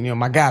my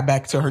guy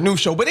back to her new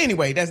show. But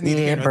anyway, that's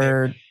neither here nor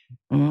there.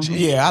 Mm-hmm.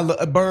 Yeah, I love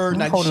a bird.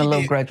 I'm holding a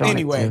little grudge on it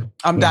anyway, too.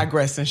 I'm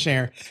digressing,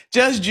 Sharon.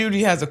 Judge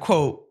Judy has a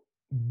quote: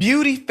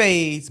 "Beauty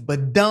fades,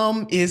 but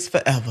dumb is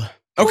forever."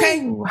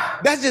 Okay, ooh.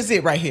 That's just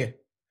it right here,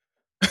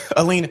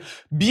 Alina.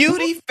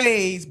 Beauty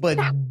fades, but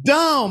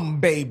dumb,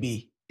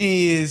 baby,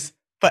 is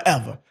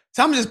forever.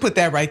 So I'm just put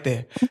that right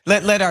there.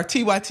 Let our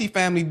TYT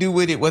family do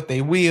with it what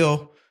they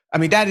will. I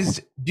mean, that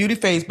is beauty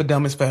fades, but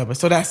dumb is forever.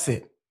 So that's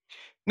it.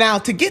 Now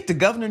to get to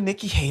Governor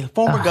Nikki Haley,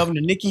 former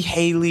Governor Nikki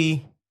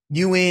Haley.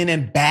 UN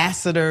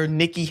Ambassador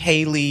Nikki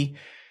Haley.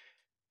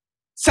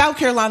 South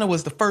Carolina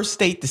was the first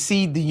state to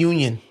cede the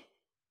union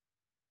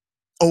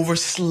over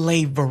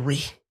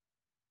slavery.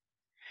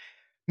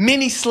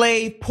 Many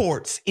slave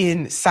ports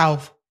in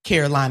South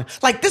Carolina.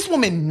 Like, this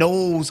woman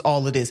knows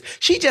all of this.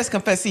 She just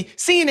confessed,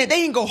 seeing it, they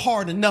didn't go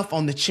hard enough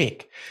on the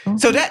chick. Mm-hmm.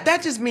 So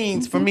that just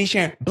means, for me,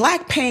 Sharon,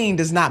 Black pain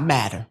does not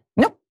matter.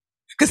 Nope.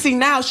 Because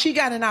now she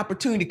got an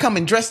opportunity to come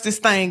and dress this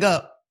thing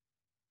up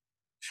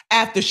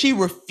after she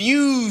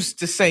refused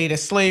to say that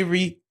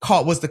slavery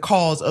was the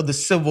cause of the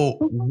Civil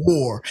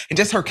War, and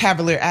just her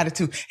cavalier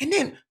attitude. And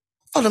then,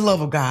 for the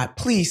love of God,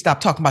 please stop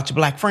talking about your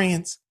Black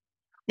friends.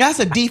 That's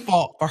a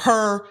default for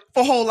her, for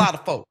a whole lot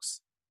of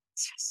folks.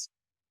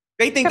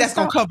 They think that's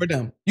gonna cover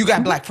them. You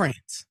got Black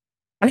friends.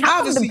 And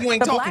obviously you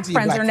ain't talking to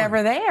your Black friends. Are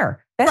never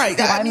there. That's right.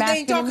 why I'm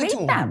asking to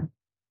meet them.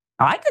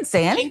 I could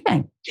say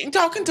anything. She ain't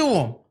talking to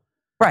them.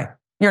 Right.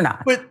 You're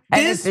not. But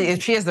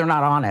if she is, they're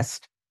not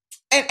honest.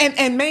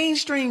 And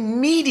mainstream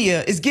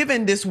media is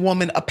giving this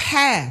woman a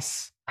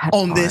pass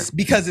on this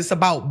because it's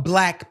about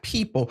Black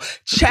people.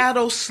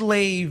 Chattel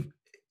slavery.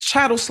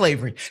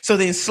 So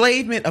the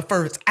enslavement of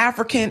first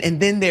African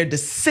and then their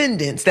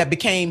descendants that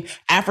became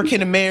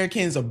African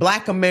Americans or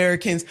Black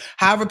Americans,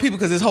 however people,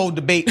 because this whole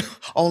debate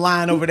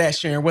online over that,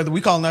 Sharon, whether we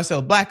calling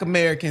ourselves Black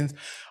Americans,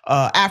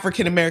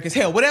 African Americans,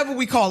 hell, whatever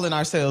we calling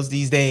ourselves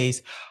these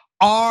days,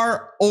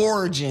 our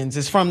origins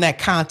is from that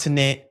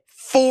continent,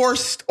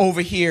 forced over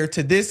here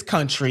to this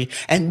country.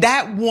 And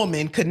that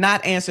woman could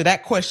not answer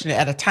that question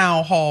at a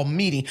town hall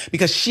meeting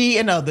because she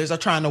and others are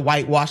trying to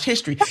whitewash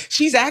history.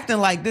 She's acting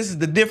like this is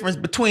the difference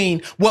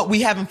between what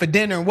we having for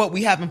dinner and what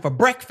we having for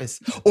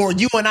breakfast, or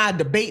you and I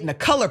debating a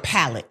color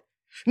palette.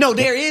 No,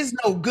 there is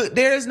no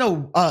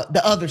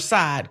the other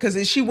side. Because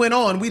as she went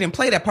on, we didn't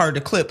play that part of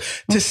the clip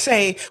to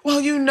say, well,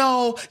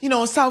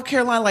 in South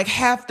Carolina, like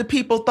half the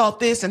people thought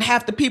this and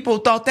half the people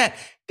thought that.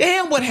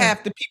 Damn what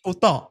half the people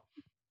thought.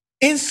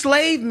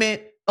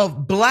 Enslavement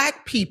of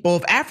Black people,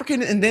 of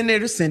African and then their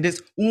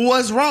descendants,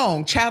 was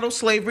wrong. Chattel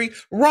slavery,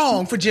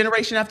 wrong for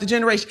generation after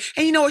generation.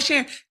 And you know what,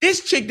 Sharon?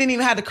 This chick didn't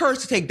even have the courage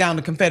to take down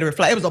the Confederate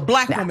flag. It was a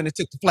Black woman that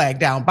took the flag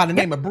down by the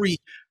name of Bree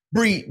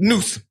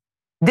Newsom.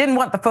 Didn't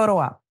want the photo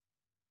up.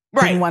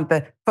 Right. Didn't want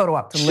the photo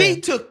up to live. She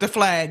took the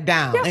flag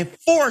down and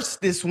forced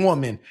this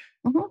woman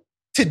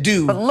to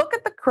do. But look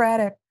at the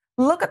credit.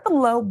 Look at the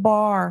low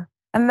bar.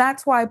 And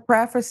that's why I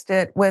prefaced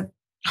it with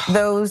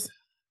those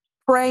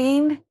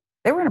praying.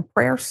 They were in a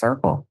prayer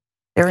circle.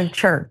 They're in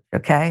church,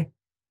 okay?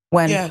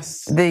 When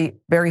the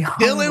very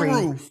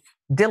hungry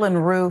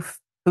Dylan Roof,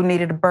 who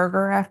needed a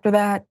burger after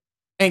that.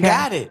 And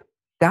got it.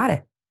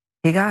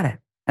 He got it,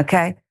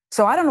 okay?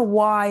 So I don't know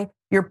why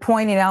you're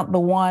pointing out the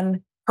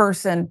one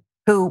person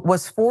who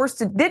was forced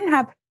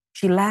to,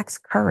 she lacks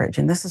courage.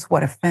 And this is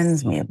what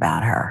offends me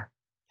about her.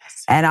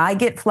 And I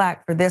get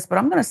flack for this, but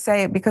I'm going to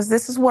say it because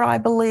this is what I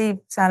believe,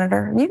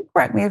 Senator. And you can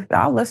correct me,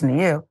 I'll listen to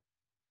you.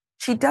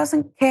 She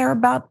doesn't care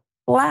about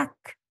Black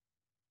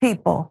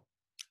people.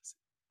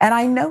 And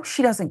I know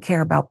she doesn't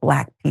care about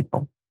Black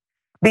people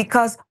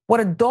because what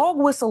a dog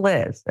whistle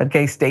is,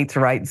 okay, states'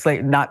 rights,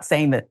 not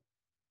saying that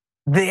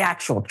the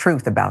actual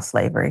truth about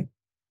slavery,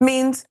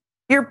 means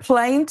you're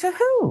playing to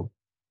who?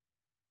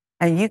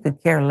 And you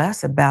could care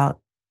less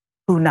about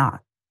who not,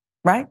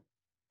 right?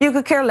 You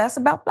could care less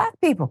about Black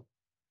people.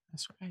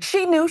 That's right.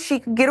 She knew she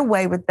could get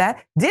away with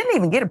that. Didn't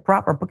even get it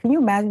proper. But can you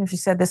imagine if she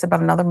said this about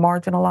another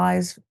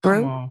marginalized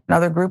group,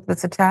 another group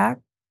that's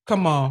attacked?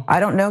 Come on. I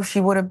don't know if she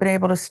would have been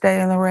able to stay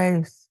in the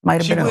race.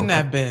 Might have been. She wouldn't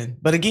have been.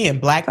 But again,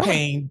 Black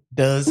pain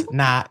does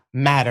not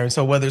matter.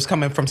 So whether it's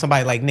coming from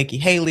somebody like Nikki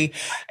Haley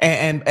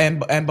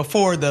and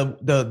before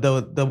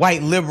the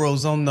white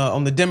liberals on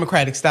the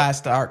Democratic side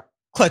start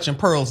clutching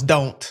pearls,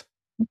 don't.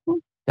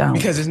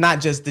 Because it's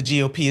not just the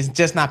GOP. It's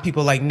just not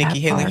people like Nikki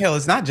Haley. Hell,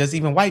 it's not just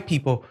even white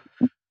people.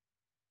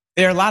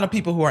 There are a lot of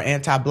people who are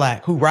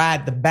anti-Black, who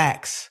ride the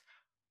backs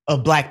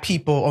of Black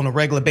people on a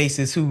regular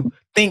basis, who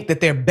think that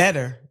they're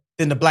better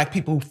than the Black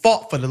people who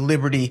fought for the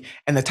liberty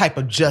and the type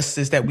of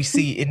justice that we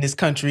see in this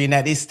country, and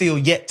that is still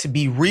yet to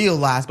be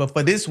realized. But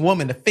for this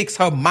woman to fix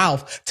her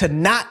mouth to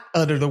not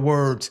utter the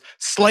words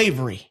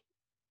slavery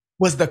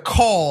was the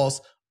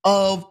cause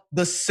of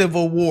the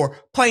Civil War.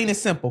 Plain and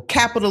simple,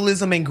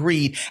 capitalism and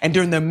greed. And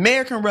during the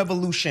American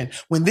Revolution,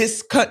 when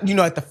this, at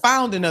the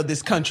founding of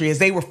this country, as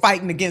they were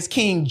fighting against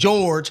King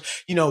George,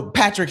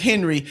 Patrick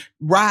Henry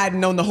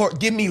riding on the horse,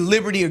 give me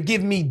liberty or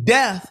give me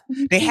death.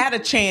 They had a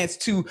chance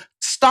to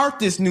start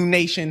this new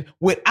nation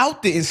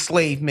without the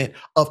enslavement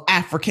of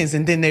Africans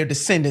and then their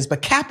descendants.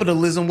 But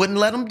capitalism wouldn't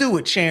let them do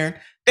it, Sharon.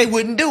 They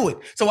wouldn't do it.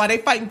 So while they're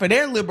fighting for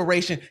their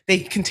liberation, they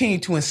continue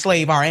to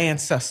enslave our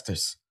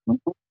ancestors.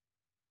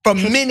 For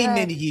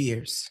many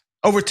years,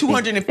 over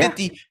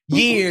 250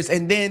 years,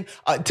 and then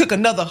took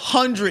another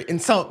 100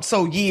 and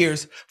so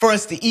years for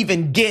us to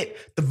even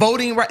get the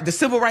voting right, the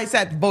Civil Rights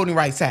Act, the Voting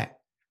Rights Act.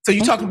 So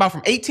you're talking about from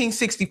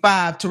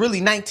 1865 to really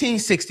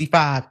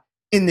 1965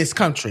 in this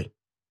country.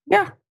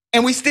 Yeah,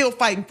 and we still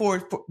fighting for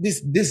it for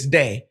this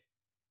day.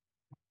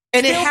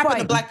 And it happened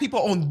to Black people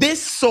on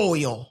this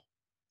soil.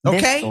 Okay.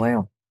 This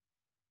soil.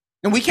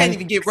 And we can't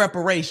even get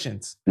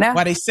reparations. No.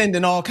 While they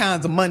sending all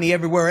kinds of money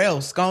everywhere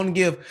else. Go and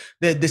give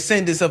the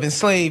descendants of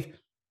enslaved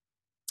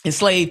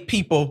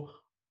people,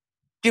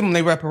 give them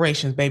their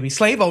reparations, baby.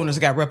 Slave owners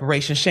got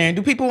reparations, Sharon.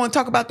 Do people want to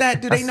talk about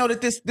that? Do they know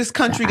that this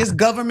country, this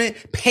government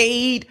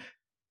paid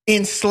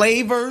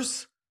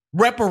enslavers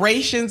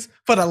reparations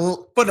for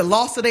the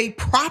loss of their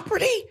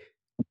property?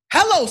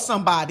 Hello,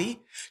 somebody.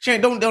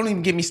 Sharon, don't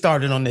even get me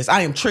started on this.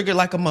 I am triggered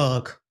like a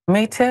mug.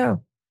 Me too.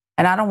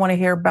 And I don't want to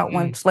hear about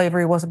when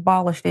slavery was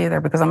abolished either,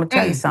 because I'm going to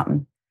tell you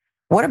something.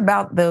 What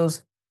about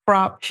those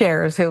prop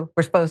sharers who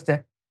were supposed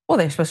to,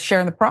 they're supposed to share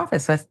in the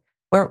profits. There's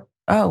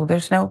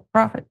no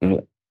profit. How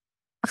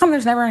come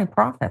there's never any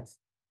profits?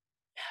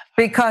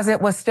 Because it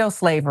was still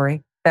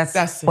slavery.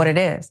 That's what it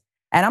is.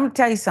 And I'm going to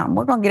tell you something.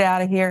 We're going to get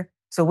out of here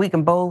so we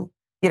can both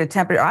get a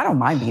temperature. I don't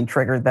mind being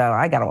triggered, though.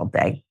 I got all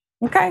day.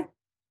 Okay?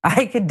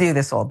 I could do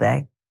this all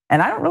day.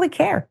 And I don't really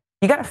care.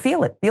 You got to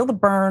feel it. Feel the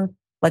burn,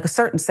 like a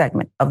certain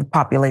segment of the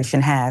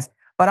population has.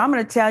 But I'm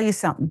going to tell you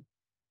something.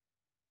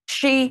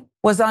 She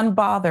was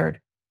unbothered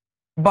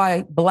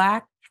by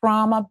Black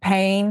trauma,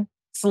 pain,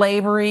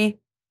 slavery.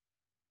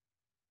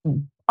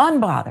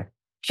 Unbothered.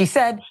 She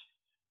said,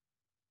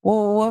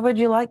 well, what would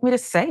you like me to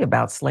say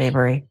about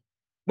slavery?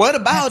 What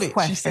about it?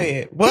 She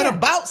said, what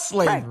about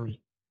slavery? Right.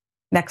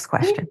 Next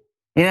question.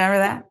 You remember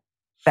that?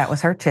 That was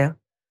her too.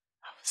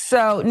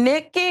 So,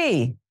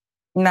 Nikki,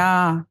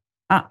 nah,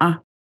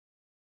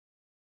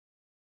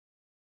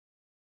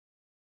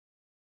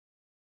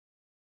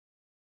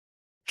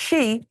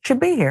 She should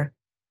be here.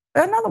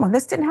 Another one.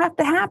 This didn't have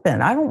to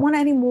happen. I don't want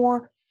any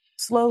more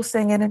slow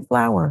singing and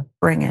flower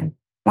bringing.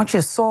 I want you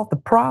to solve the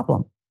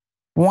problem.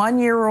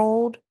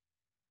 1-year-old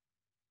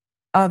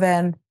of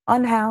an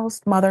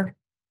unhoused mother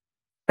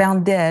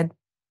found dead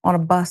on a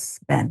bus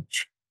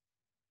bench.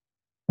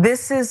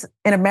 This is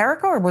in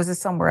America, or was this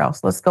somewhere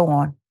else? Let's go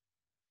on.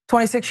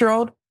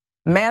 26-year-old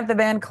Mantha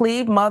Van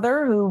Cleve,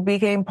 mother who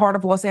became part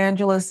of Los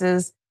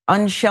Angeles's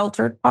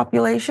unsheltered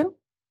population,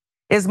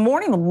 is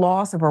mourning the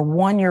loss of her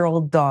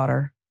 1-year-old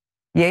daughter,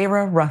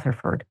 Yayra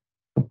Rutherford,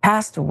 who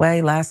passed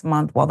away last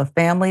month while the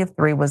family of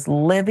 3 was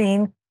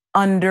living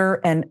under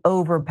an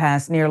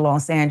overpass near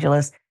Los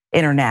Angeles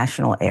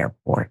International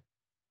Airport.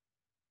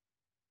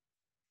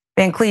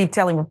 Van Cleve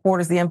telling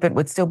reporters the infant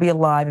would still be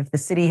alive if the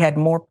city had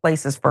more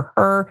places for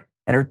her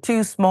and her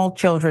 2 small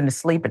children to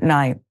sleep at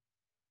night.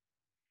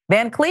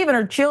 Van Cleve and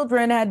her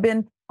children had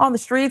been on the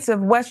streets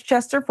of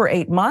Westchester for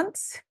 8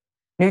 months,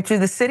 new to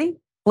the city,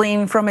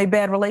 fleeing from a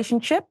bad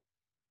relationship.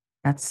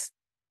 That's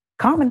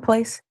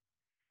commonplace.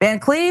 Van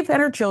Cleve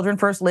and her children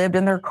first lived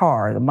in their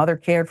car. The mother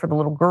cared for the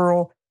little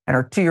girl and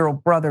her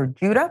 2-year-old brother,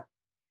 Judah,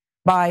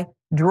 by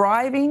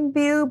driving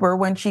the Uber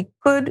when she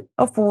could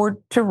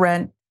afford to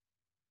rent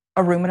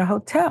a room in a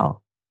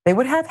hotel. They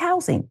would have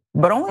housing,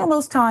 but only on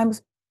those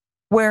times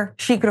where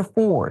she could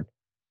afford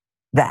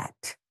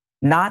that.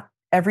 Not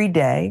every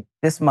day.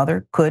 This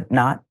mother could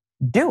not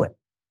do it.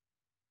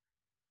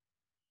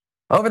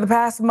 Over the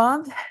past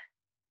month,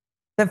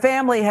 the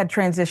family had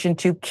transitioned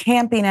to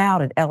camping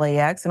out at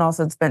LAX and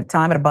also spent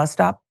time at a bus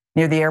stop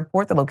near the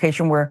airport, the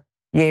location where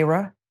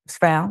Yayra was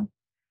found.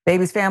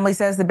 Baby's family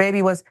says the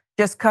baby was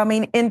just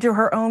coming into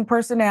her own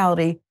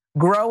personality,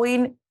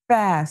 growing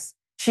fast.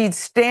 She'd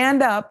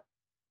stand up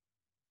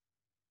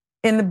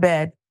in the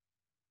bed.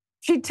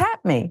 She'd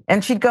tap me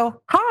and she'd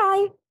go,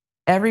 hi,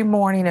 every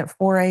morning at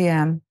 4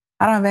 a.m.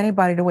 I don't have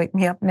anybody to wake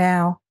me up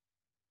now,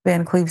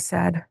 Van Cleve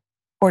said.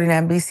 according to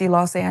NBC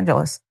Los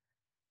Angeles.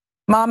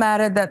 Mom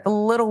added that the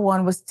little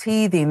one was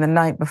teething the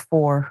night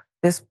before.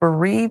 This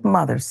bereaved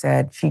mother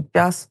said she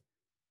just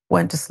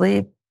went to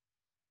sleep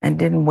and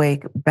didn't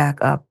wake back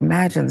up.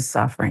 Imagine the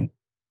suffering.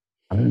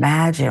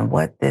 Imagine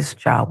what this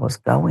child was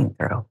going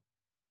through.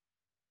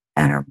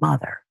 And her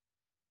mother.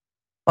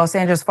 Los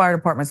Angeles Fire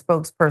Department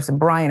spokesperson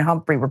Brian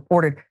Humphrey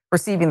reported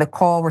receiving the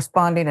call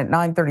responding at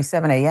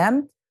 9:37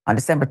 a.m. on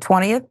December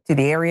 20th to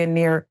the area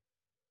near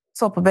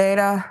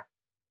Sepulveda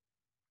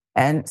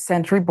and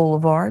Century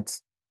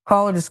Boulevards.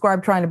 Caller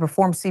described trying to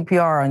perform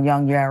CPR on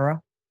young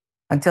Yayra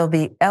until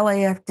the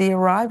LAFD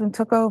arrived and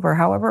took over.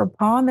 However,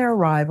 upon their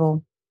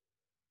arrival,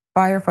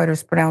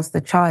 firefighters pronounced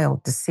the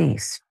child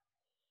deceased.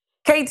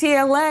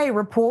 KTLA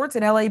reports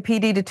an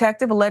LAPD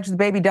detective alleged the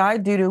baby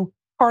died due to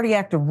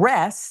cardiac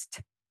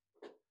arrest.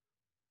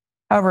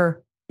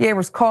 However,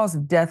 Yayra's cause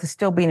of death is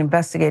still being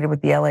investigated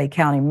with the LA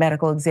County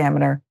Medical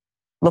Examiner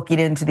looking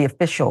into the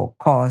official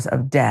cause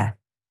of death.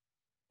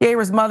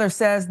 Yayra's mother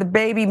says the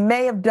baby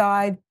may have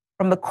died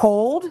from the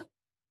cold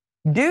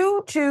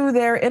due to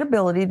their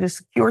inability to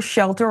secure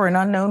shelter or an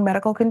unknown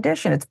medical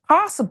condition. It's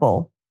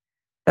possible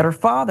that her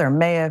father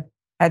may have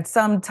had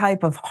some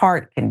type of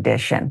heart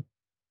condition,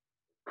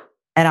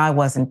 and I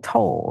wasn't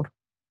told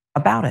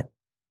about it.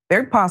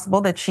 Very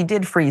possible that she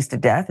did freeze to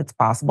death. It's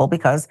possible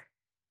because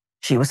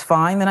she was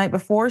fine the night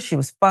before. She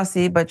was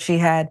fussy, but she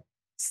had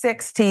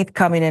 6 teeth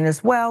coming in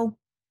as well.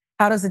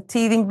 How does a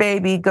teething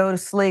baby go to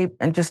sleep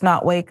and just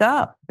not wake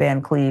up?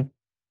 Van Cleve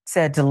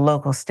said to the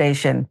local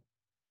station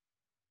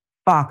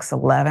Fox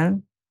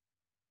 11.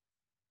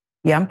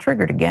 Yeah, I'm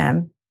triggered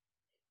again.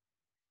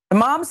 The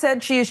mom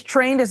said she is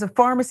trained as a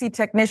pharmacy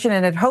technician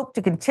and had hoped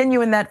to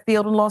continue in that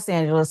field in Los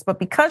Angeles, but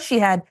because she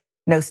had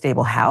no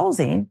stable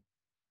housing,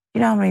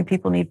 you know how many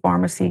people need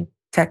pharmacy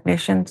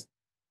technicians?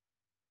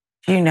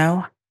 Do you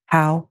know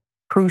how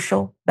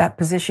crucial that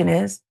position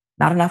is?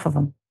 Not enough of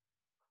them.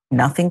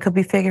 Nothing could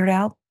be figured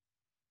out.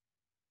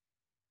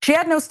 She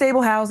had no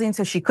stable housing,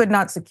 so she could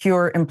not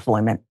secure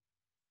employment.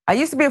 I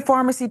used to be a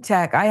pharmacy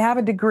tech. I have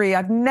a degree.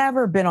 I've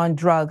never been on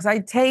drugs. I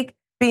take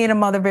being a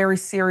mother very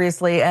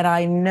seriously, and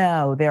I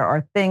know there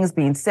are things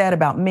being said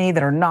about me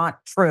that are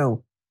not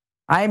true.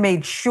 I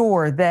made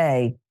sure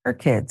her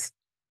kids,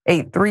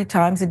 ate 3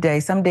 times a day.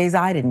 Some days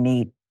I didn't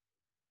eat.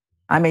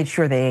 I made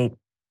sure they ate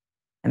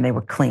and they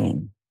were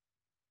clean.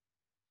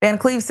 Van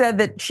Cleve said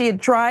that she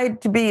had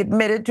tried to be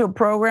admitted to a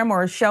program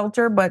or a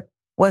shelter, but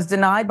was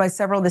denied by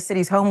several of the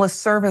city's homeless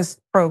service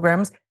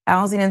programs.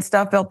 Housing and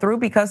stuff fell through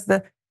because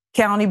the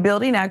county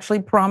building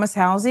actually promised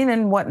housing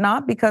and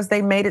whatnot because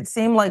they made it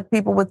seem like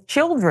people with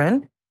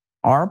children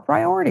are a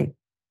priority.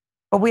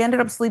 But we ended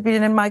up sleeping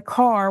in my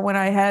car when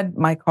I had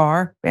my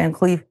car, Van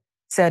Cleve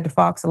said to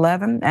Fox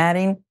 11,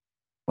 adding,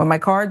 when my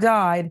car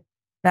died,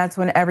 that's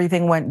when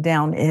everything went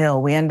downhill.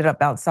 We ended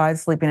up outside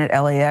sleeping at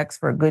LAX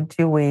for a good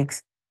 2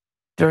 weeks.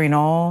 During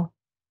all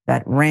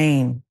that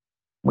rain,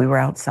 we were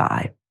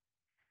outside.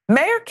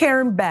 Mayor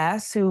Karen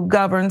Bass, who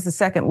governs the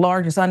second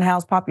largest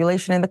unhoused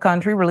population in the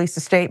country, released a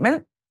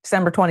statement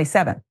December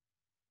 27th.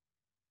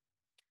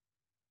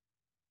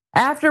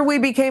 After we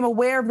became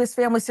aware of this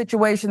family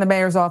situation, the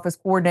mayor's office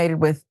coordinated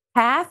with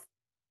PATH,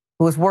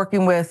 who is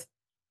working with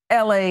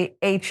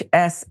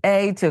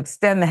LAHSA to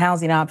extend the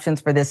housing options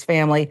for this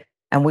family.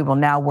 And we will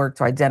now work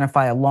to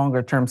identify a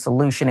longer-term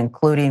solution,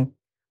 including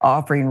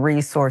offering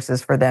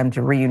resources for them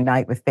to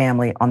reunite with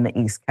family on the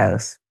East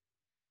Coast.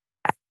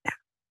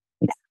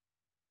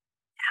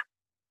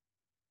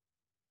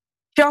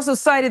 She also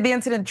cited the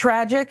incident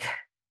tragic,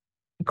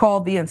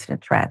 called the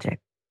incident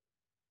tragic,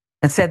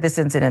 and said this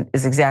incident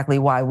is exactly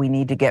why we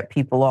need to get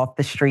people off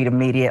the street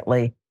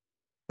immediately,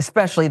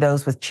 especially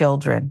those with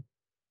children.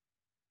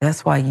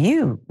 That's why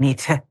you need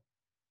to,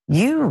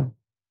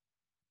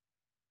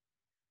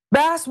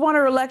 Bass won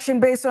her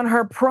election based on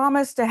her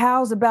promise to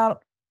house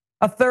about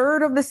a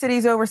third of the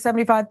city's over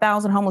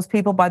 75,000 homeless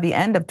people by the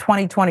end of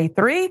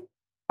 2023,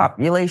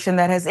 population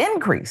that has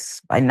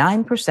increased by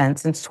 9%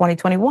 since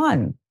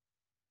 2021.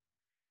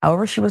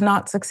 However, she was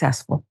not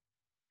successful.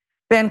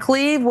 Van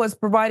Cleve was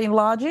providing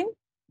lodging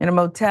in a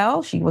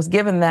motel. She was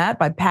given that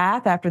by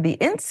PATH after the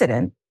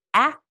incident,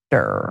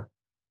 after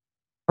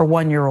her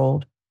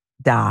 1-year-old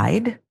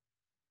died,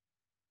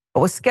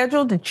 but was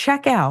scheduled to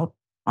check out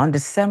on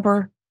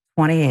December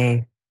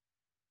 28th.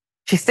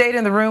 She stayed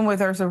in the room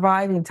with her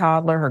surviving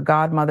toddler, her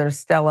godmother,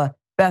 Stella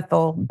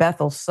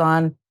Bethel's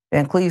son.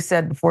 Van Cleve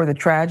said before the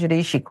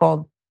tragedy, she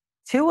called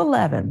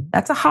 211.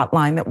 That's a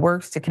hotline that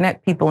works to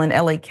connect people in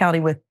LA County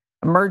with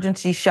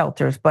emergency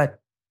shelters,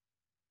 but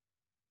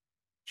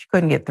she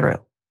couldn't get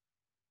through.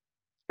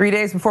 3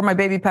 days before my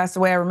baby passed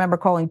away, I remember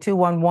calling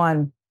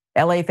 211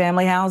 LA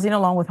Family Housing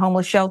along with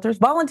homeless shelters,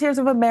 Volunteers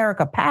of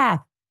America,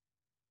 PATH.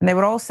 And they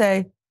would all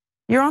say,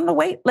 you're on the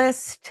wait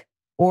list,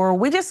 or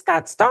we just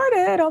got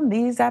started on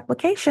these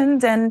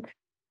applications. And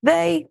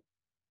a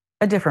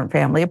different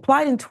family,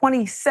 applied in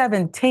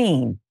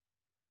 2017.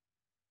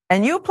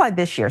 And you applied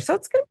this year. So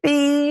it's going to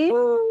be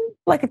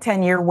like a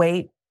 10-year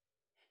wait.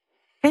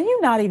 Can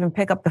you not even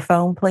pick up the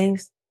phone,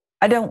 please?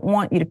 I don't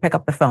want you to pick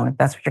up the phone if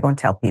that's what you're going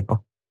to tell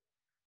people.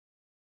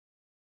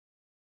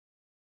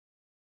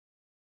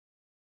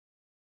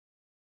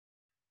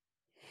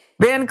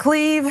 Van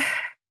Cleve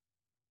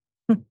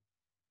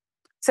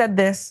said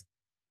this: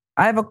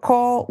 I have a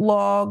call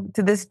log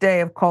to this day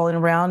of calling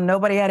around.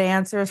 Nobody had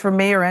answers for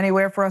me or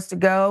anywhere for us to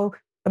go.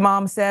 The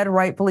mom said,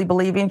 rightfully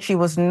believing she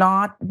was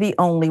not the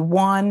only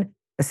one.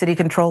 The city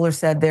controller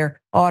said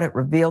their audit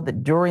revealed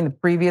that during the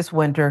previous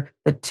winter,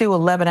 the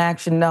 211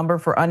 action number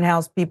for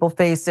unhoused people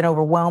faced an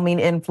overwhelming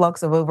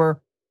influx of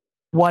over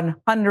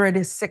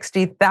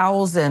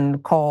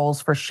 160,000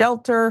 calls for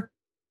shelter.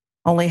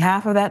 Only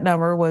half of that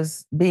number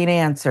was being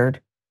answered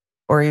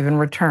or even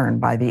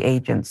returned by the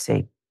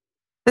agency.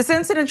 This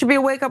incident should be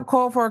a wake-up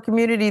call for our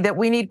community that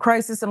we need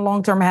crisis and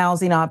long-term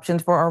housing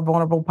options for our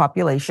vulnerable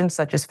population,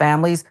 such as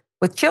families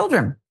with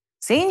children,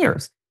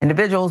 seniors,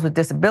 individuals with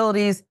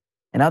disabilities,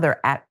 and other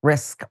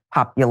at-risk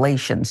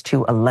populations,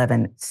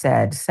 211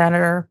 said.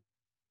 Senator,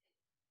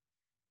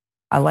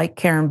 I like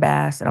Karen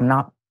Bass, and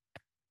I'm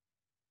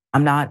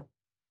going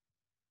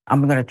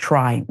to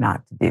try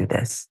not to do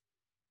this.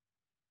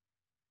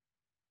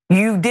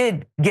 You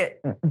did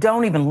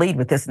don't even lead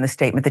with this in the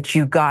statement that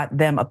you got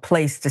them a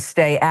place to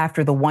stay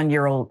after the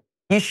 1-year-old.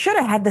 You should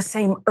have had the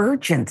same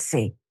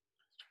urgency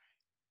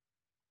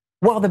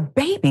while the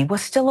baby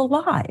was still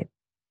alive.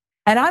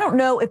 And I don't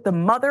know if the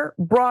mother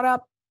brought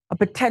up a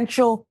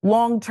potential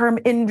long-term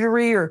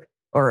injury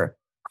or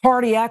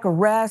cardiac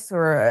arrest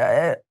or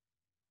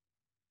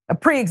a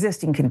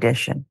pre-existing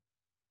condition.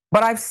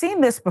 But I've seen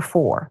this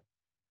before,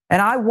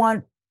 and I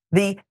want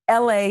the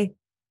LA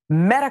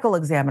medical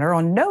examiner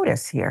on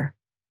notice here,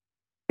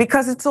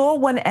 because it's all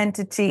one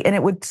entity and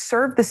it would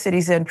serve the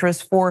city's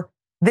interest for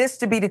this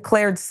to be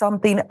declared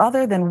something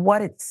other than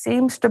what it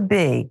seems to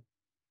be.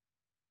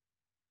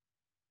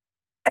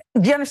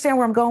 Do you understand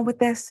where I'm going with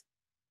this?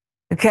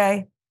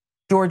 Okay.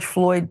 George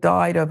Floyd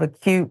died of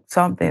acute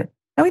something.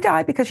 No, he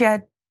died because you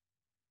had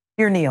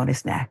your knee on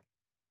his neck.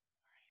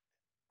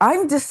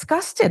 I'm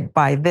disgusted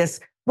by this.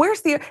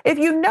 If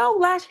you know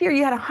last year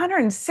you had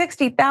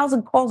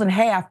 160,000 calls and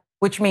half,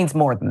 which means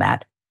more than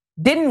that,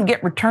 didn't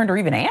get returned or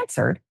even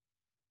answered.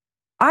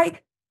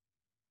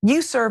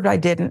 You served, I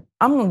didn't.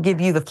 I'm going to give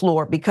you the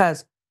floor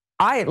because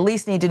I at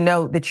least need to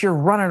know that you're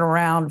running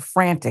around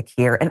frantic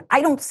here. And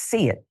I don't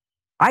see it.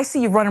 I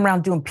see you running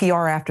around doing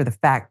PR after the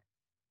fact.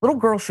 Little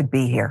girl should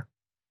be here.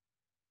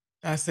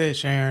 That's it,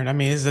 Sharon. I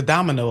mean, it's a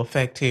domino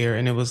effect here,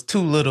 and it was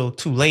too little,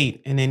 too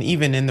late. And then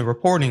even in the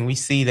reporting, we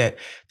see that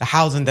the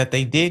housing that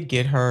they did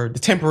get her, the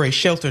temporary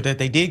shelter that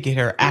they did get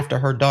her after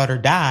her daughter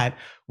died,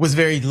 was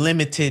very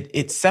limited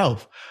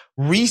itself.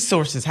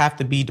 Resources have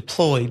to be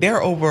deployed. There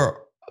are over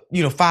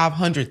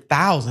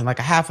 500,000, like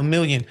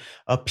 500,000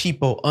 of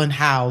people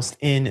unhoused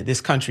in this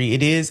country.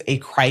 It is a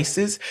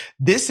crisis.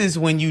 This is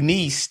when you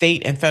need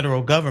state and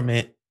federal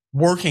government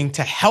working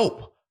to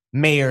help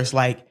mayors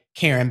like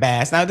Karen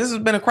Bass. Now, this has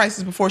been a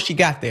crisis before she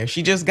got there.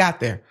 She just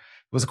got there.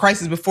 It was a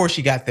crisis before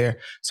she got there.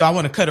 So I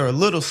want to cut her a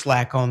little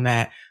slack on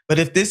that. But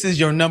if this is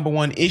your number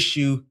one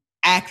issue,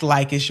 act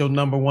like it's your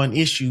number one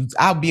issue.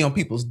 I'll be on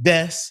people's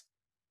desks,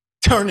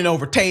 turning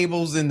over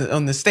tables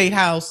on the state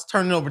house,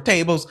 turning over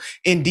tables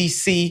in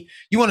DC.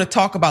 You want to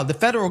talk about the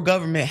federal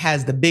government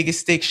has the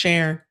biggest stick,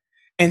 Sharon.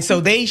 And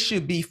so they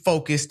should be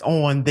focused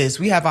on this.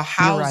 We have a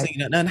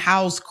housing, an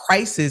unhoused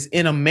crisis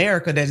in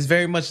America that is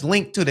very much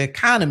linked to the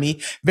economy,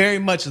 very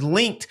much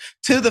linked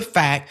to the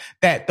fact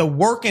that the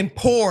working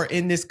poor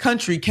in this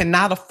country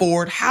cannot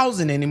afford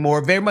housing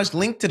anymore, very much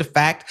linked to the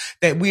fact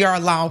that we are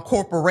allowing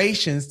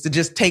corporations to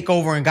just take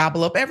over and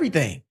gobble up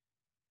everything.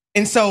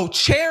 And so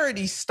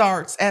charity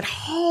starts at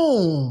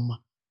home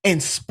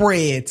and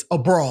spreads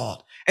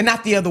abroad and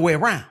not the other way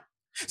around.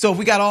 So if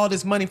we got all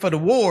this money for the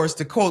wars,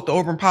 to quote the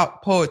urban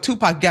poet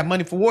Tupac, got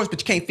money for wars,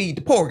 but you can't feed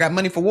the poor. Got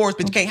money for wars,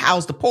 but you can't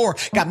house the poor.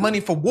 Got money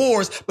for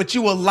wars, but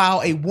you allow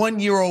a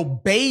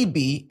 1-year-old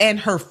baby and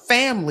her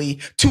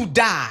family to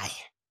die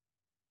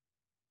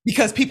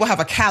because people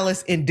have a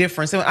callous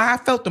indifference. And I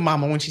felt the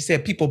mama when she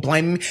said people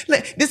blame me.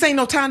 This ain't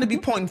no time to be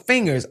pointing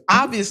fingers.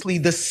 Obviously,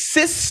 the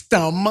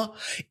system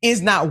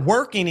is not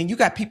working and you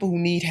got people who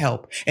need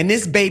help. And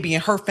this baby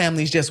and her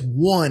family is just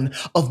one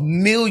of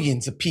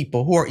millions of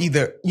people who are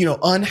either,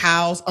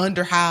 unhoused,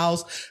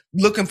 underhoused,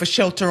 looking for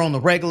shelter on a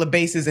regular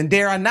basis. And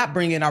dare I not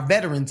bring in our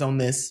veterans on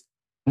this.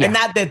 Yeah. And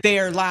not that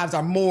their lives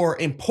are more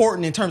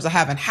important in terms of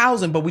having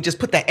housing, but we just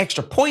put that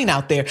extra point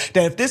out there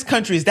that if this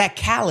country is that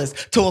callous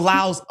to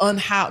allow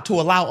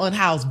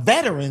unhoused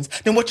veterans,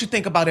 then what you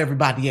think about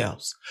everybody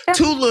else? Yeah.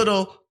 Too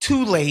little,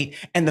 too late,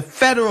 and the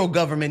federal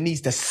government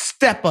needs to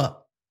step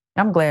up.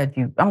 I'm glad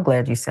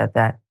you said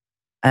that.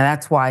 And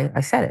that's why I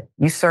said it.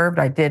 You served,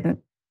 I didn't.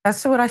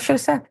 That's what I should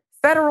have said.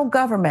 Federal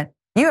government,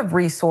 you have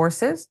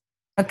resources,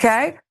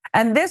 okay?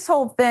 And this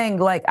whole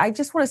thing, I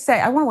just want to say,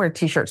 I want to wear a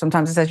t-shirt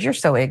sometimes that says, you're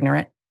so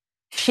ignorant.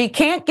 She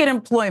can't get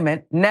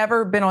employment,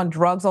 never been on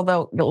drugs,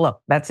 although, look,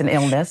 that's an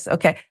illness,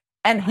 okay?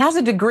 And has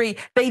a degree.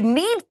 They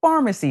need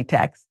pharmacy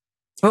techs,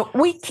 but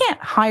we can't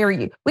hire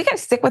you. We got to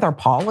stick with our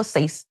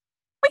policies.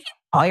 We can't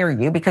hire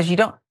you because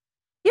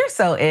you're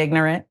so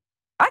ignorant.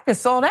 I could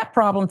solve that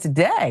problem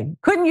today.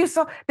 Couldn't you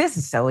solve? This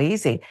is so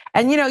easy.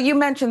 And you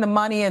mentioned the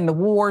money and the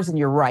wars, and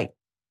you're right.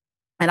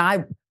 And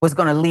I was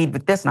going to lead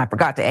with this, and I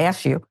forgot to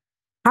ask you,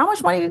 how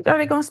much money are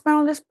they going to spend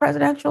on this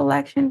presidential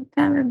election,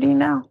 Senator? Do you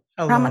know?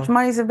 How much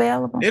money is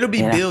available? It'll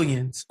be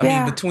billions. I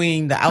mean,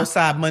 between the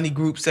outside money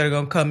groups that are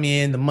going to come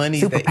in, the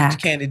money that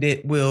each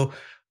candidate will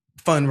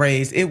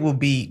fundraise, it will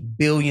be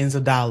billions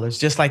of dollars,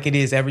 just like it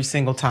is every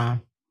single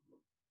time.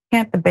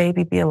 Can't the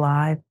baby be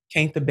alive?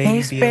 Can't the Can baby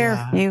you be spare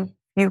alive? a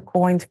few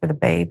coins for the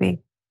baby?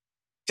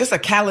 Just a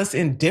callous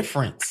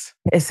indifference.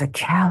 It's a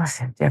callous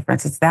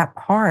indifference. It's that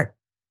part.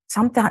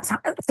 Sometimes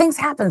things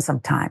happen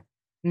sometimes,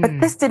 but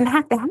this didn't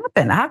have to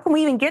happen. How can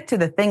we even get to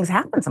the things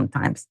happen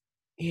sometimes?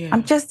 Yeah.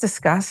 I'm just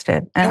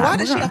disgusted. And why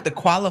does she have to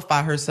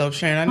qualify herself,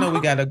 Sharon? I know we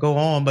got to go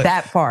on, but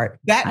that part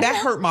that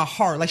hurt my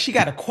heart. Like she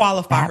got to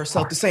qualify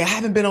herself to say, I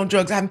haven't been on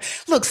drugs.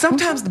 Look,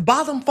 sometimes the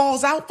bottom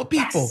falls out for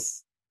people.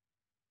 Yes.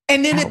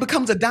 And then it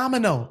becomes a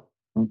domino.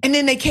 And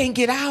then they can't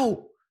get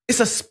out. It's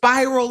a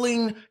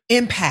spiraling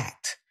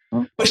impact.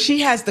 But she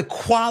has to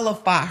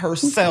qualify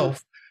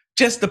herself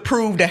just to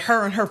prove that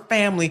her and her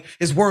family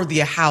is worthy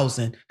of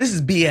housing. This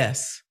is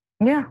BS.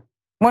 Yeah.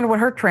 Wonder what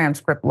her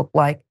transcript looked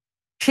like.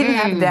 She didn't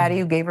have a daddy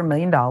who gave her $1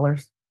 million,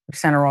 who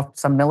sent her off to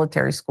some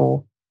military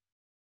school.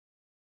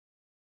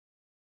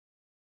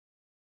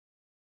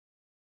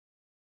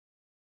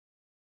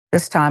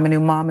 This time, a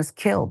new mom is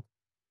killed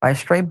by a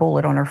stray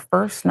bullet on her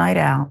first night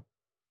out.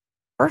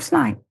 First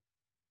night.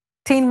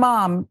 Teen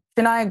mom,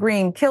 Shania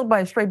Green, killed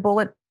by a stray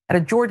bullet at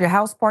a Georgia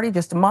house party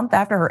just a month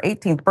after her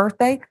 18th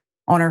birthday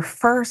on her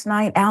first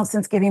night out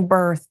since giving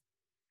birth.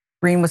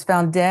 Green was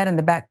found dead in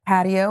the back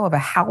patio of a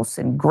house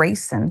in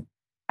Grayson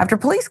after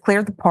police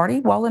cleared the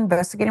party while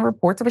investigating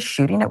reports of a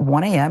shooting at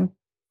 1 a.m.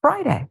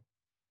 Friday.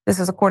 This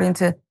is according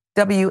to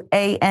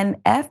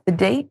WANF, the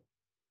date,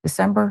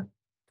 December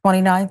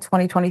 29,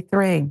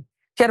 2023.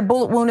 She had a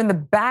bullet wound in the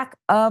back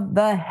of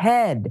the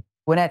head.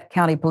 Gwinnett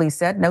County Police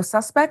said no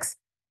suspects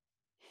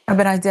have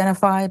been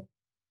identified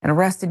and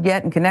arrested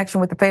yet in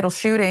connection with the fatal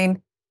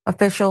shooting,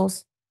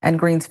 officials and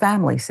Green's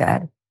family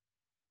said.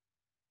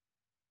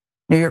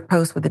 New York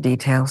Post with the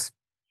details.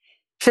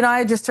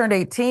 Shania just turned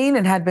 18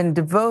 and had been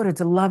devoted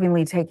to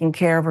lovingly taking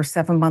care of her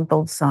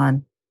 7-month-old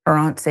son. Her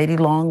aunt Sadie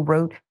Long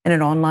wrote in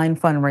an online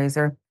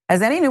fundraiser,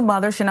 as any new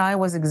mother, Shania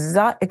was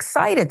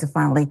excited to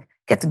finally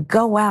get to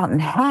go out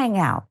and hang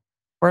out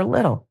for a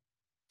little.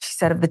 She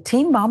said of the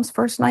teen mom's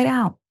first night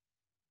out.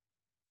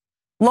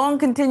 Long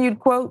continued,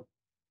 quote,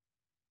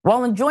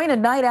 while enjoying a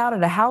night out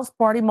at a house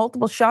party,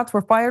 multiple shots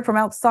were fired from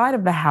outside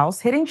of the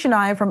house, hitting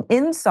Shania from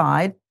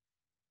inside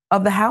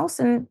of the house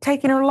and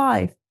taking her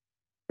life.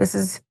 This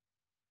is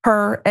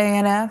per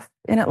ANF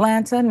in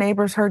Atlanta.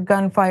 Neighbors heard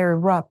gunfire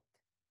erupt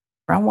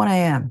around 1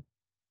 a.m.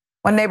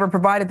 One neighbor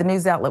provided the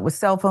news outlet with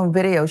cell phone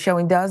video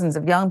showing dozens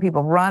of young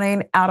people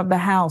running out of the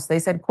house. They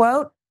said,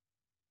 quote,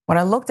 when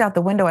I looked out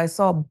the window, I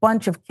saw a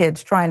bunch of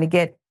kids trying to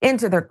get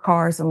into their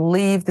cars and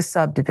leave the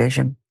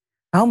subdivision.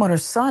 The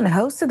homeowner's son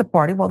hosted the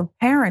party while the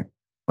parent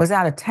was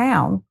out of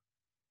town,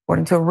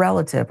 according to a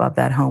relative of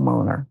that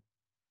homeowner.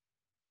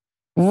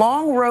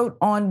 Long wrote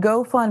on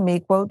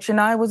GoFundMe, quote,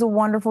 Shania was a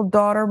wonderful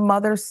daughter,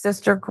 mother,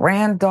 sister,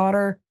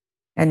 granddaughter,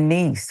 and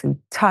niece who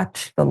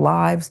touched the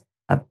lives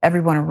of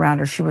everyone around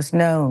her. She was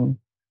known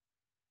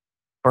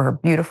for her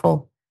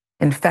beautiful,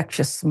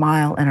 infectious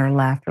smile and her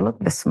laughter. Look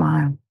at the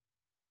smile.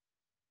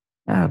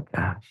 Oh,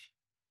 gosh.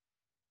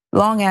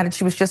 Long added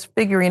she was just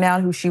figuring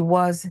out who she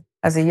was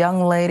as a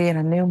young lady and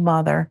a new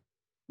mother,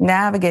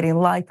 navigating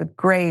life with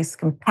grace,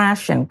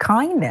 compassion,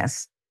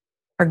 kindness.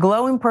 Her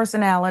glowing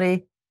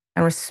personality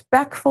and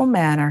respectful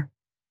manner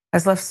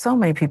has left so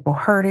many people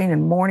hurting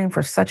and mourning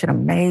for such an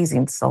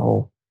amazing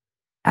soul.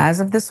 As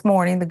of this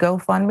morning, the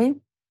GoFundMe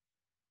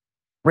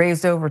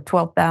raised over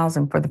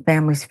 $12,000 for the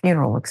family's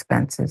funeral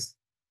expenses.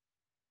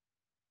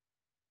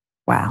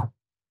 Wow.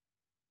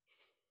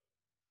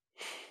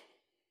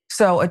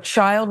 So a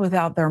child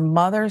without their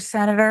mother,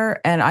 Senator,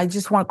 and I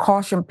just want to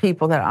caution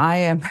people that I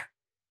am,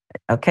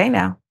 okay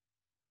now,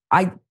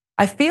 I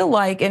feel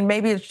like, and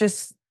maybe it's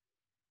just,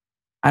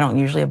 I don't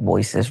usually have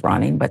voices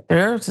running, but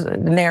there's a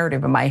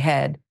narrative in my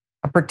head,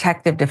 a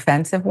protective,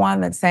 defensive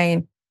one that's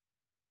saying,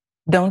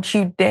 don't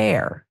you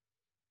dare.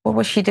 What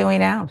was she doing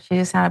now? She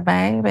just had a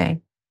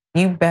baby.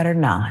 You better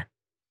not.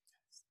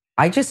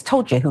 I just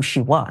told you who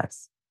she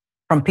was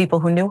from people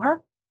who knew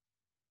her.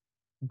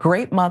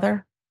 Great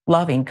mother,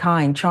 loving,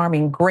 kind,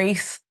 charming,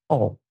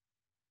 graceful,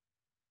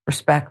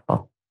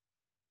 respectful.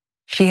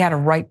 She had a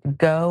right to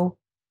go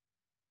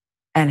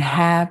and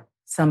have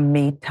some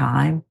me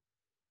time.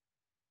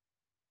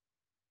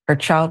 Her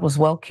child was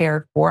well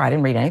cared for. I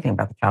didn't read anything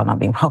about the child not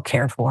being well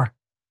cared for.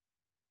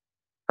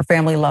 Her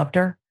family loved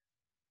her.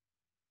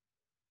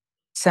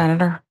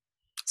 Senator.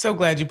 So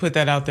glad you put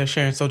that out there,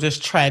 Sharon. So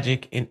just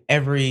tragic in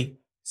every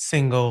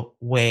single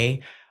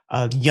way.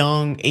 A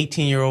young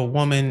 18-year-old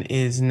woman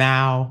is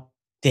now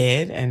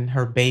dead and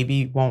her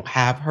baby won't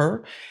have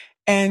her.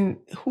 And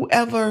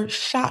whoever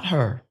shot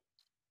her,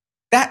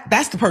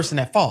 that's the person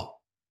at fault.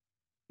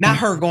 Not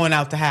her going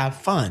out to have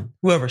fun.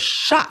 Whoever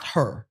shot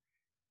her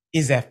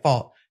is at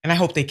fault. And I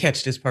hope they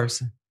catch this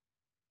person.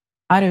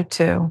 I do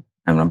too.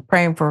 And I'm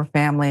praying for her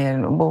family,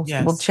 and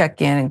we'll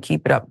check in and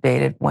keep it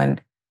updated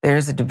when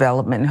there's a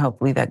development, and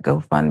hopefully that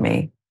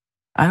GoFundMe,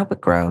 I hope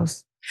it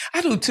grows.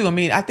 I do too. I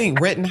mean, I think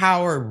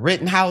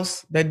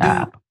Rittenhouse, that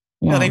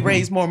dude, they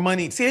raise more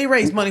money. See, they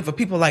raise money for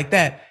people like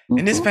that.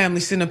 And this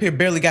family sitting up here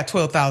barely got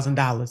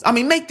 $12,000. I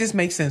mean, make this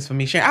make sense for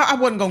me, Sharon. I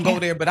wasn't going to go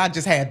there, but I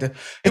just had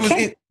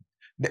to.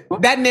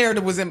 That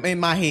narrative was in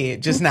my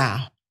head just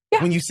now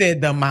when you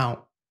said the amount.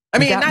 I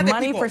mean, not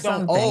that people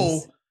don't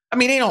owe. I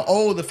mean, they don't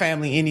owe the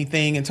family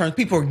anything in terms.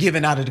 People are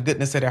giving out of the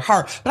goodness of their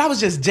heart. But I was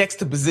just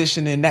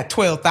juxtapositioning that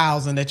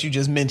 12,000 that you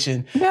just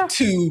mentioned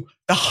to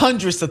the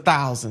hundreds of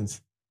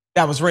thousands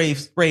that was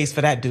raised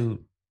for that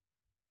dude.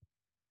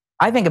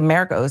 I think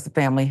America owes the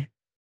family.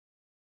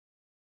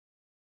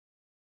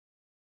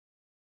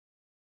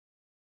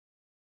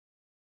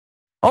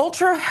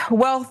 Ultra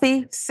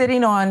wealthy,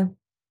 sitting on, and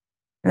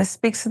this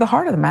speaks to the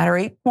heart of the matter,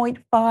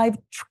 $8.5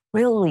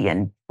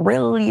 trillion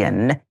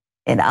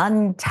in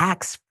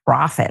untaxed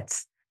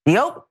profits. The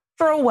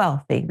ultra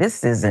wealthy.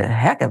 This is a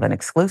heck of an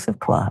exclusive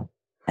club.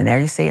 And there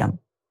you see them.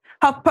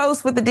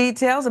 HuffPost with the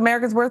details.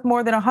 America's worth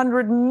more than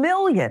 100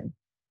 million.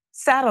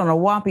 Sat on a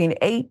whopping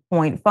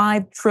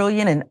 8.5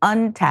 trillion in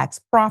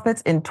untaxed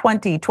profits in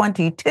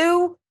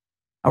 2022.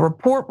 A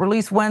report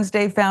released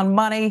Wednesday found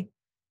money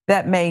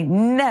that may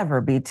never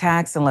be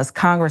taxed unless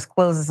Congress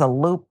closes a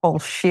loophole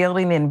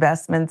shielding the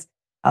investments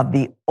of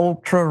the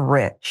ultra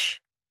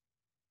rich.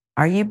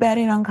 Are you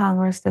betting on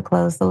Congress to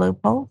close the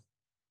loophole?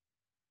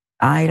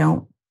 I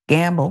don't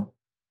gamble,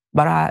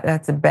 but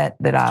that's a bet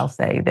that I'll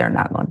say they're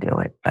not going to do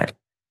it. But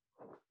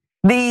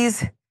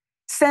these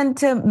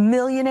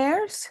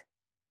centimillionaires,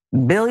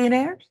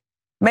 billionaires,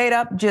 made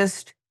up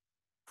just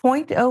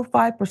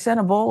 0.05%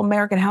 of all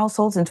American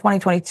households in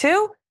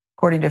 2022,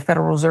 according to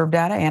Federal Reserve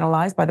data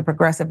analyzed by the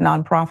progressive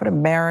nonprofit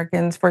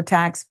Americans for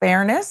Tax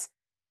Fairness.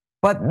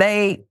 But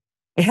they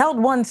held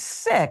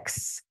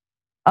 1/6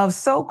 of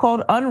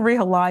so-called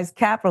unrealized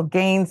capital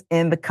gains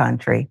in the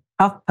country.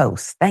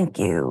 HuffPost, thank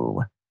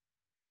you.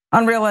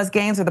 Unrealized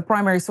gains are the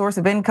primary source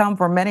of income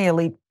for many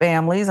elite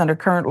families. Under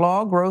current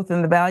law, growth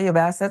in the value of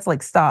assets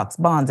like stocks,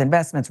 bonds,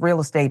 investments,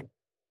 real estate,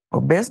 or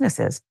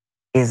businesses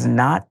is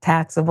not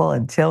taxable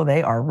until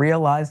they are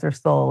realized or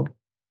sold.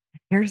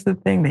 Here's the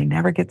thing, they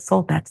never get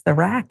sold. That's the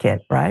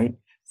racket, right?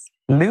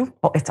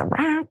 Loophole, it's a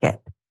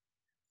racket.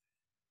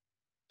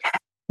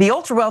 The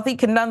ultra wealthy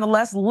can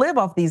nonetheless live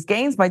off these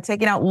gains by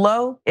taking out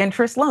low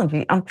interest loans.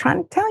 I'm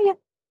trying to tell you,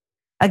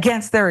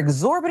 against their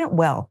exorbitant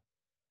wealth.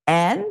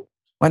 And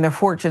when their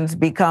fortunes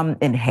become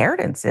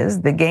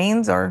inheritances, the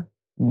gains are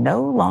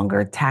no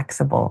longer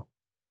taxable.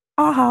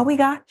 We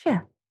got you.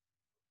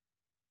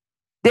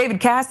 David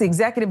Cass, the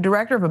executive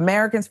director of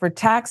Americans for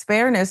Tax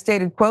Fairness,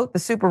 stated, quote, "The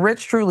super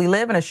rich truly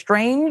live in a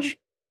strange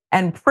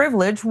and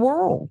privileged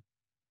world.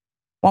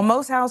 While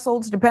most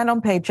households depend on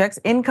paychecks,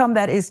 income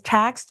that is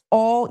taxed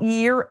all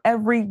year,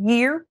 every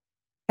year."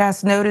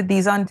 Cass noted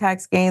these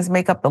untaxed gains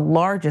make up the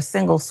largest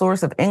single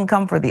source of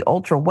income for the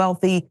ultra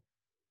wealthy.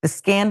 The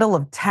scandal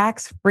of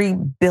tax-free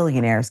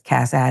billionaires,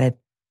 Cass added,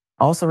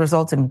 also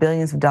results in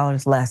billions of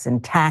dollars less in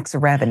tax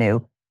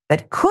revenue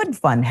that could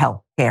fund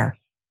health care,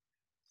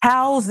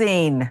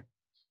 housing,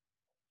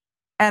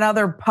 and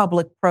other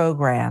public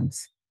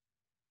programs.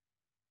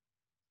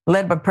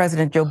 Led by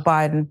President Joe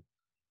Biden,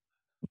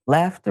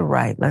 left to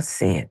right, let's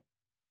see it.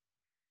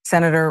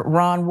 Senator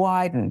Ron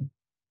Wyden,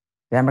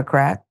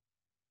 Democrat,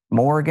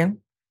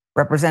 Morgan.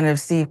 Representative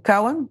Steve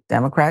Cohen,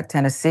 Democrat,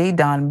 Tennessee.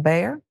 Don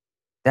Bayer,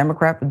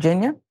 Democrat,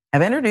 Virginia,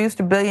 have introduced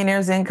a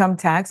billionaire's income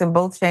tax in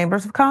both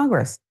chambers of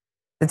Congress.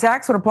 The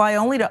tax would apply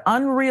only to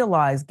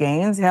unrealized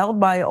gains held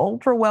by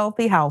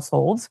ultra-wealthy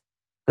households,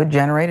 could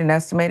generate an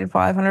estimated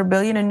 $500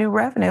 billion in new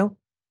revenue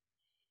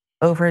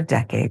over a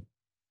decade.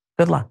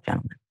 Good luck,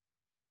 gentlemen.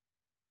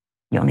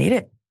 You'll need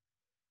it.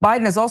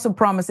 Biden has also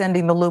promised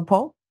ending the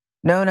loophole,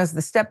 known as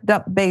the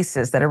stepped-up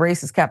basis that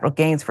erases capital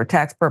gains for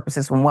tax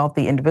purposes when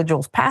wealthy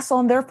individuals pass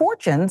on their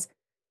fortunes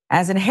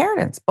as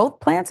inheritance.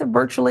 Both plans have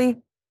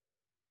virtually,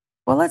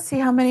 well, let's see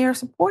how many are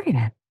supporting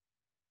it.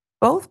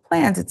 Both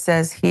plans, it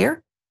says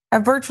here,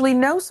 have virtually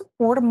no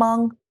support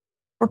among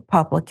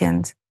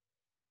Republicans.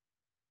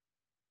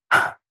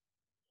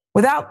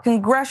 Without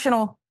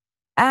congressional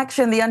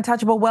action, the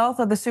untouchable wealth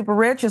of the super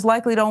rich is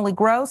likely to only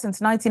grow. Since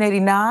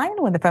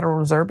 1989, when the Federal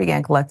Reserve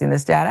began collecting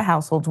this data,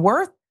 households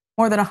worth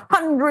more than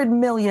 100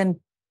 million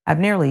have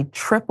nearly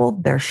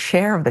tripled their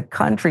share of the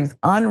country's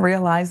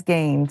unrealized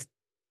gains.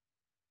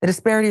 The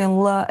disparity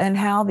in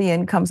how the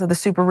incomes of the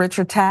super rich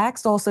are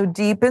taxed also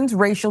deepens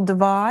racial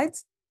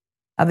divides.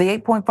 Of the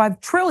 8.5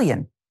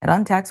 trillion in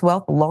untaxed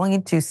wealth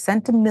belonging to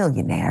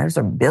centimillionaires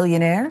or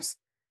billionaires,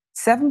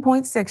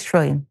 7.6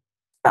 trillion,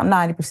 about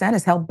 90%,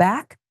 is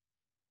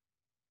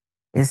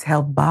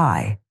held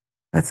by,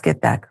 let's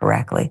get that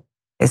correctly,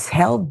 is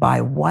held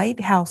by white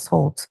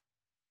households.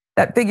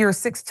 That figure is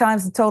 6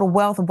 times the total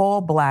wealth of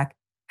all Black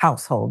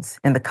households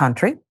in the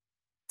country.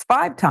 It's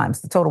 5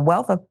 times the total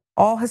wealth of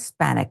all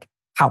Hispanic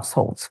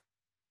households.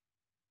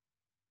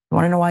 You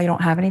want to know why you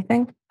don't have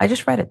anything? I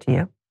just read it to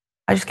you.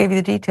 I just gave you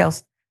the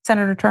details.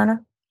 Senator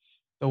Turner?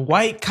 The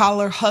white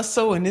collar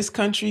hustle in this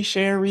country,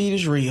 Sharon Reed,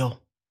 is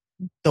real.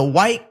 The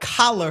white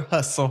collar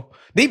hustle.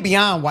 They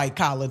beyond white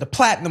collar, the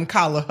platinum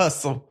collar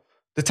hustle,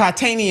 the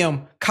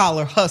titanium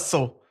collar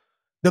hustle.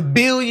 The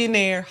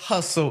billionaire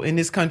hustle in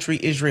this country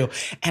is real.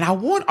 And I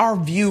want our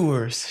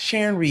viewers,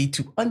 Sharon Reed,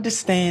 to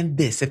understand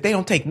this. If they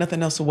don't take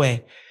nothing else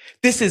away,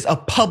 this is a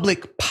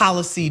public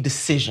policy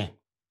decision.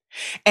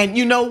 And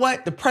you know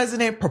what? The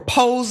president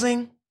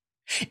proposing,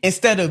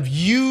 instead of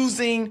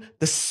using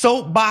the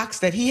soapbox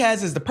that he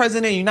has as the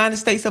president of the United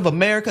States of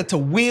America to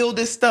wield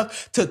this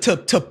stuff,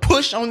 to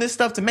push on this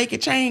stuff, to make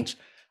it change,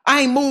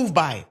 I ain't moved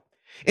by it.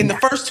 In the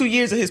first 2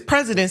 years of his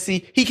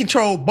presidency, he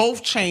controlled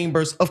both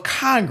chambers of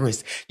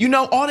Congress. You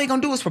know, all they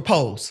gonna do is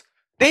propose.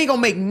 They ain't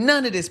gonna make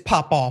none of this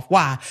pop off.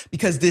 Why?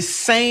 Because this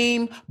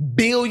same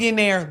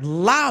billionaire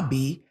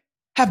lobby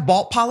have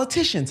bought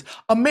politicians.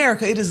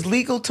 America, it is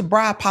legal to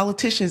bribe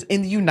politicians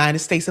in the United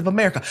States of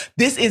America.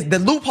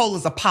 The loophole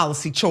is a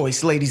policy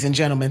choice, ladies and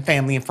gentlemen,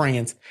 family and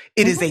friends.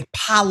 It is a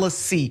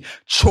policy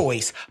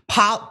choice.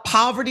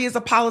 Poverty is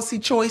a policy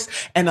choice,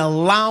 and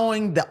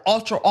allowing the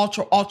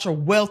ultra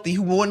wealthy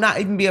who will not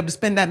even be able to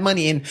spend that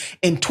money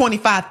in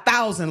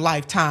 25,000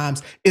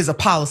 lifetimes is a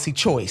policy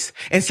choice.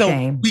 And so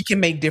we can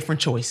make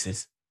different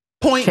choices.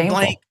 Point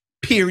blank.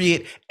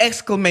 Period,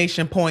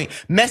 exclamation point,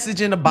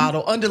 message in a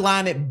bottle,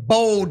 underline it,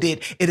 bold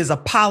it. It is a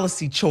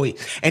policy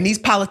choice. And these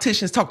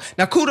politicians talk.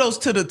 Now, kudos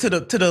to the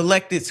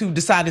electeds who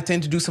decided to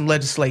introduce some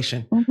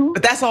legislation.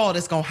 But that's all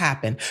that's gonna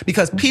happen,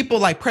 because people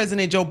like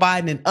President Joe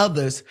Biden and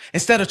others,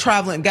 instead of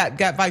traveling,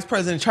 got Vice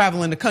President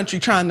traveling the country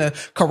trying to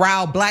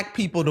corral black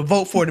people to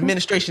vote for an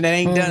administration that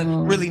ain't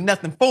done really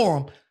nothing for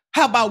them.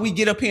 How about we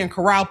get up here and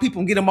corral people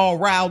and get them all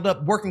riled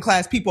up, working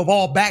class people of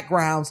all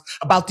backgrounds,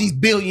 about these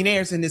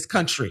billionaires in this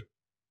country?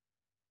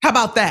 How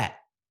about that?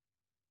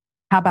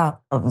 How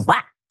about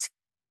that?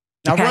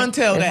 Now run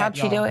tell that. How'd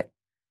she do it?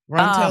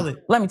 Run tell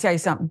it. Let me tell you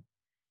something.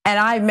 And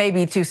I may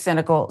be too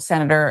cynical,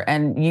 Senator,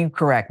 and you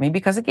correct me,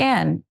 because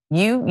again,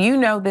 you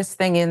know this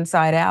thing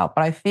inside out,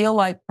 but I feel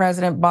like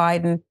President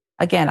Biden,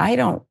 again,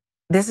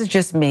 this is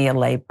just me, a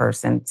lay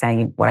person,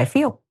 saying what I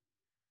feel.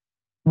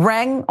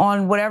 Rang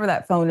on whatever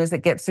that phone is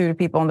that gets through to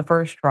people on the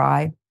first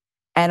try.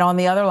 And on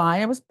the other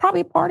line, it was probably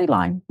a party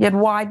line. You had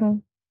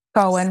Wyden,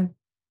 Cohen,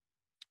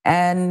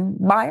 and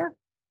Buyer.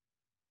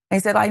 He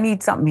said, I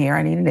need something here.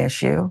 I need an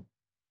issue.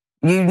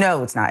 You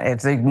know it's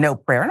a no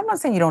prayer. And I'm not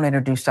saying you don't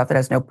introduce stuff that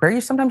has no prayer.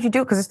 Sometimes you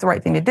do because it's the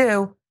right thing to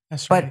do.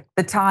 That's right.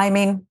 But the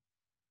timing,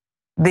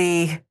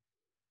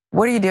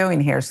 what are you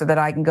doing here so that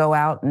I can go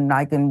out and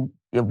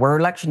we're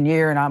election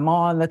year and I'm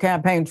on the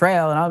campaign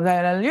trail and I'm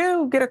saying,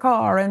 you get a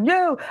car and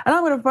I'm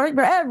going to fight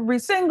for every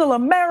single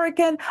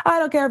American. I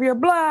don't care if you're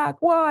black,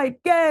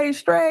 white, gay,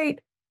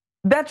 straight.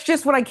 That's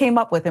just what I came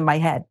up with in my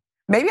head.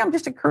 Maybe I'm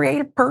just a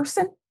creative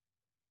person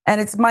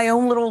and it's my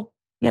own little,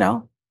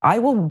 I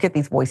will get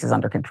these voices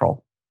under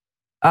control.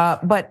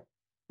 But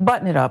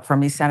button it up for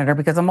me, Senator,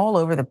 because I'm all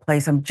over the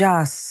place. I'm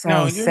just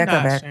so sick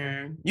of it.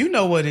 Sharon. You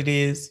know what it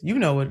is. You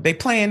know it. They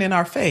playing in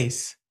our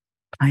face.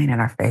 Playing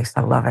in our face.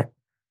 I love it.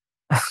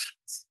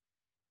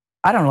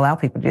 I don't allow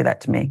people to do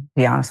that to me, to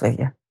be honest with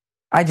you.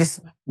 I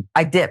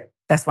dip.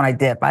 That's when I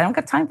dip. I don't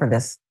got time for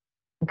this.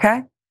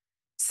 Okay?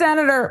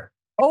 Senator,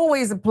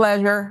 always a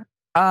pleasure.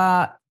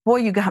 Boy,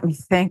 you got me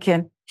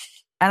thinking.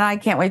 And I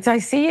can't wait till I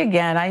see you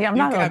again. I'm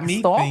not like a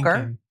stalker.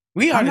 Thinking.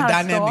 We are the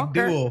dynamic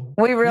duo.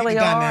 We really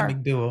are.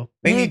 Dynamic duo.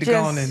 They need to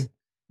go on and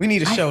we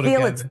need a show together.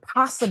 I feel it's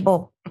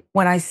possible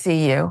when I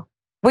see you.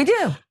 We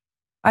do.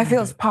 I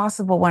feel it's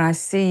possible when I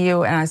see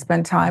you and I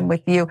spend time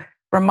with you.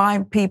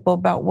 Remind people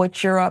about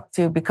what you're up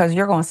to because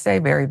you're going to stay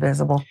very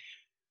visible.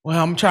 Well,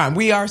 I'm trying.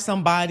 We Are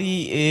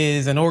Somebody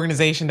is an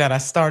organization that I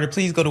started.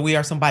 Please go to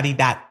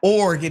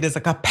wearesomebody.org. It is a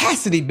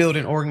capacity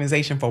building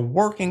organization for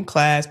working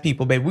class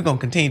people, baby. We're going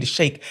to continue to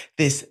shake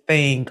this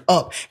thing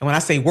up. And when I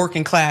say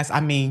working class,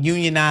 I mean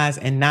unionized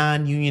and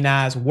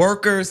non-unionized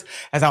workers.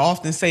 As I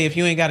often say, if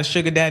you ain't got a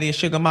sugar daddy, a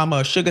sugar mama,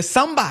 a sugar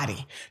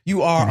somebody,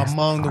 you are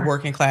among the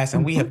working class.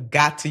 And we have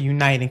got to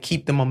unite and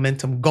keep the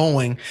momentum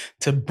going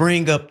to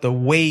bring up the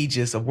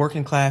wages of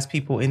working class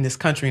people in this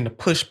country and to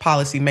push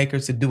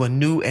policymakers to do a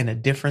new and a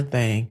different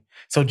thing.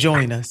 So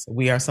join us.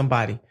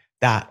 wearesomebody.org.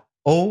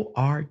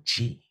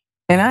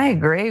 And I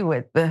agree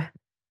with the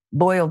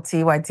loyal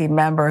TYT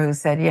member who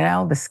said,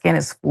 the skin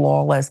is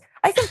flawless.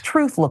 I think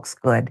truth looks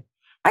good.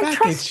 I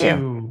trust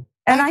you.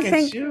 And I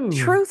think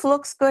truth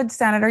looks good,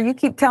 Senator. You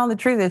keep telling the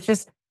truth. It's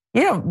just,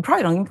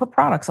 probably don't even put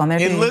products on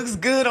there. It looks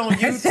good on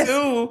you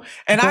too.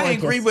 And gorgeous. I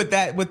agree with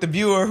that, with the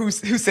viewer who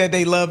said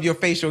they love your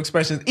facial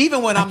expressions.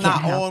 Even when I'm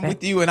not on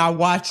with you and I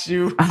watch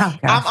you,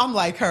 I'm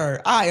like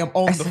her. I am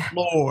on the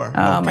floor.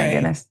 Oh my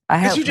goodness. I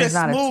hope you just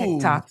not smooth. a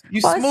TikTok.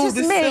 You smooth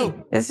as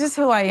silk. It's just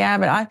who I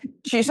am. And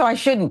so I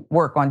shouldn't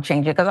work on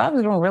changing it because I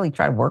was going to really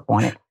try to work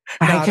on it.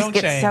 No, I just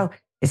get change.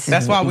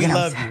 That's why we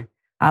love you.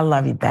 I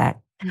love you back.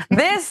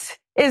 This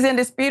is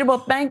indisputable.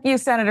 Thank you,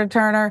 Senator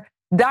Turner.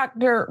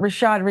 Dr.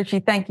 Rashad Richey,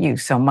 thank you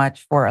so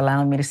much for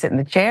allowing me to sit in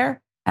the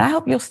chair. And I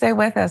hope you'll stay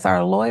with us,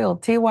 our loyal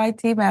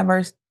TYT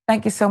members.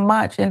 Thank you so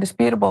much.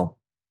 Indisputable.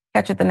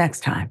 Catch you the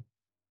next time.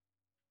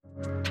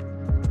 you.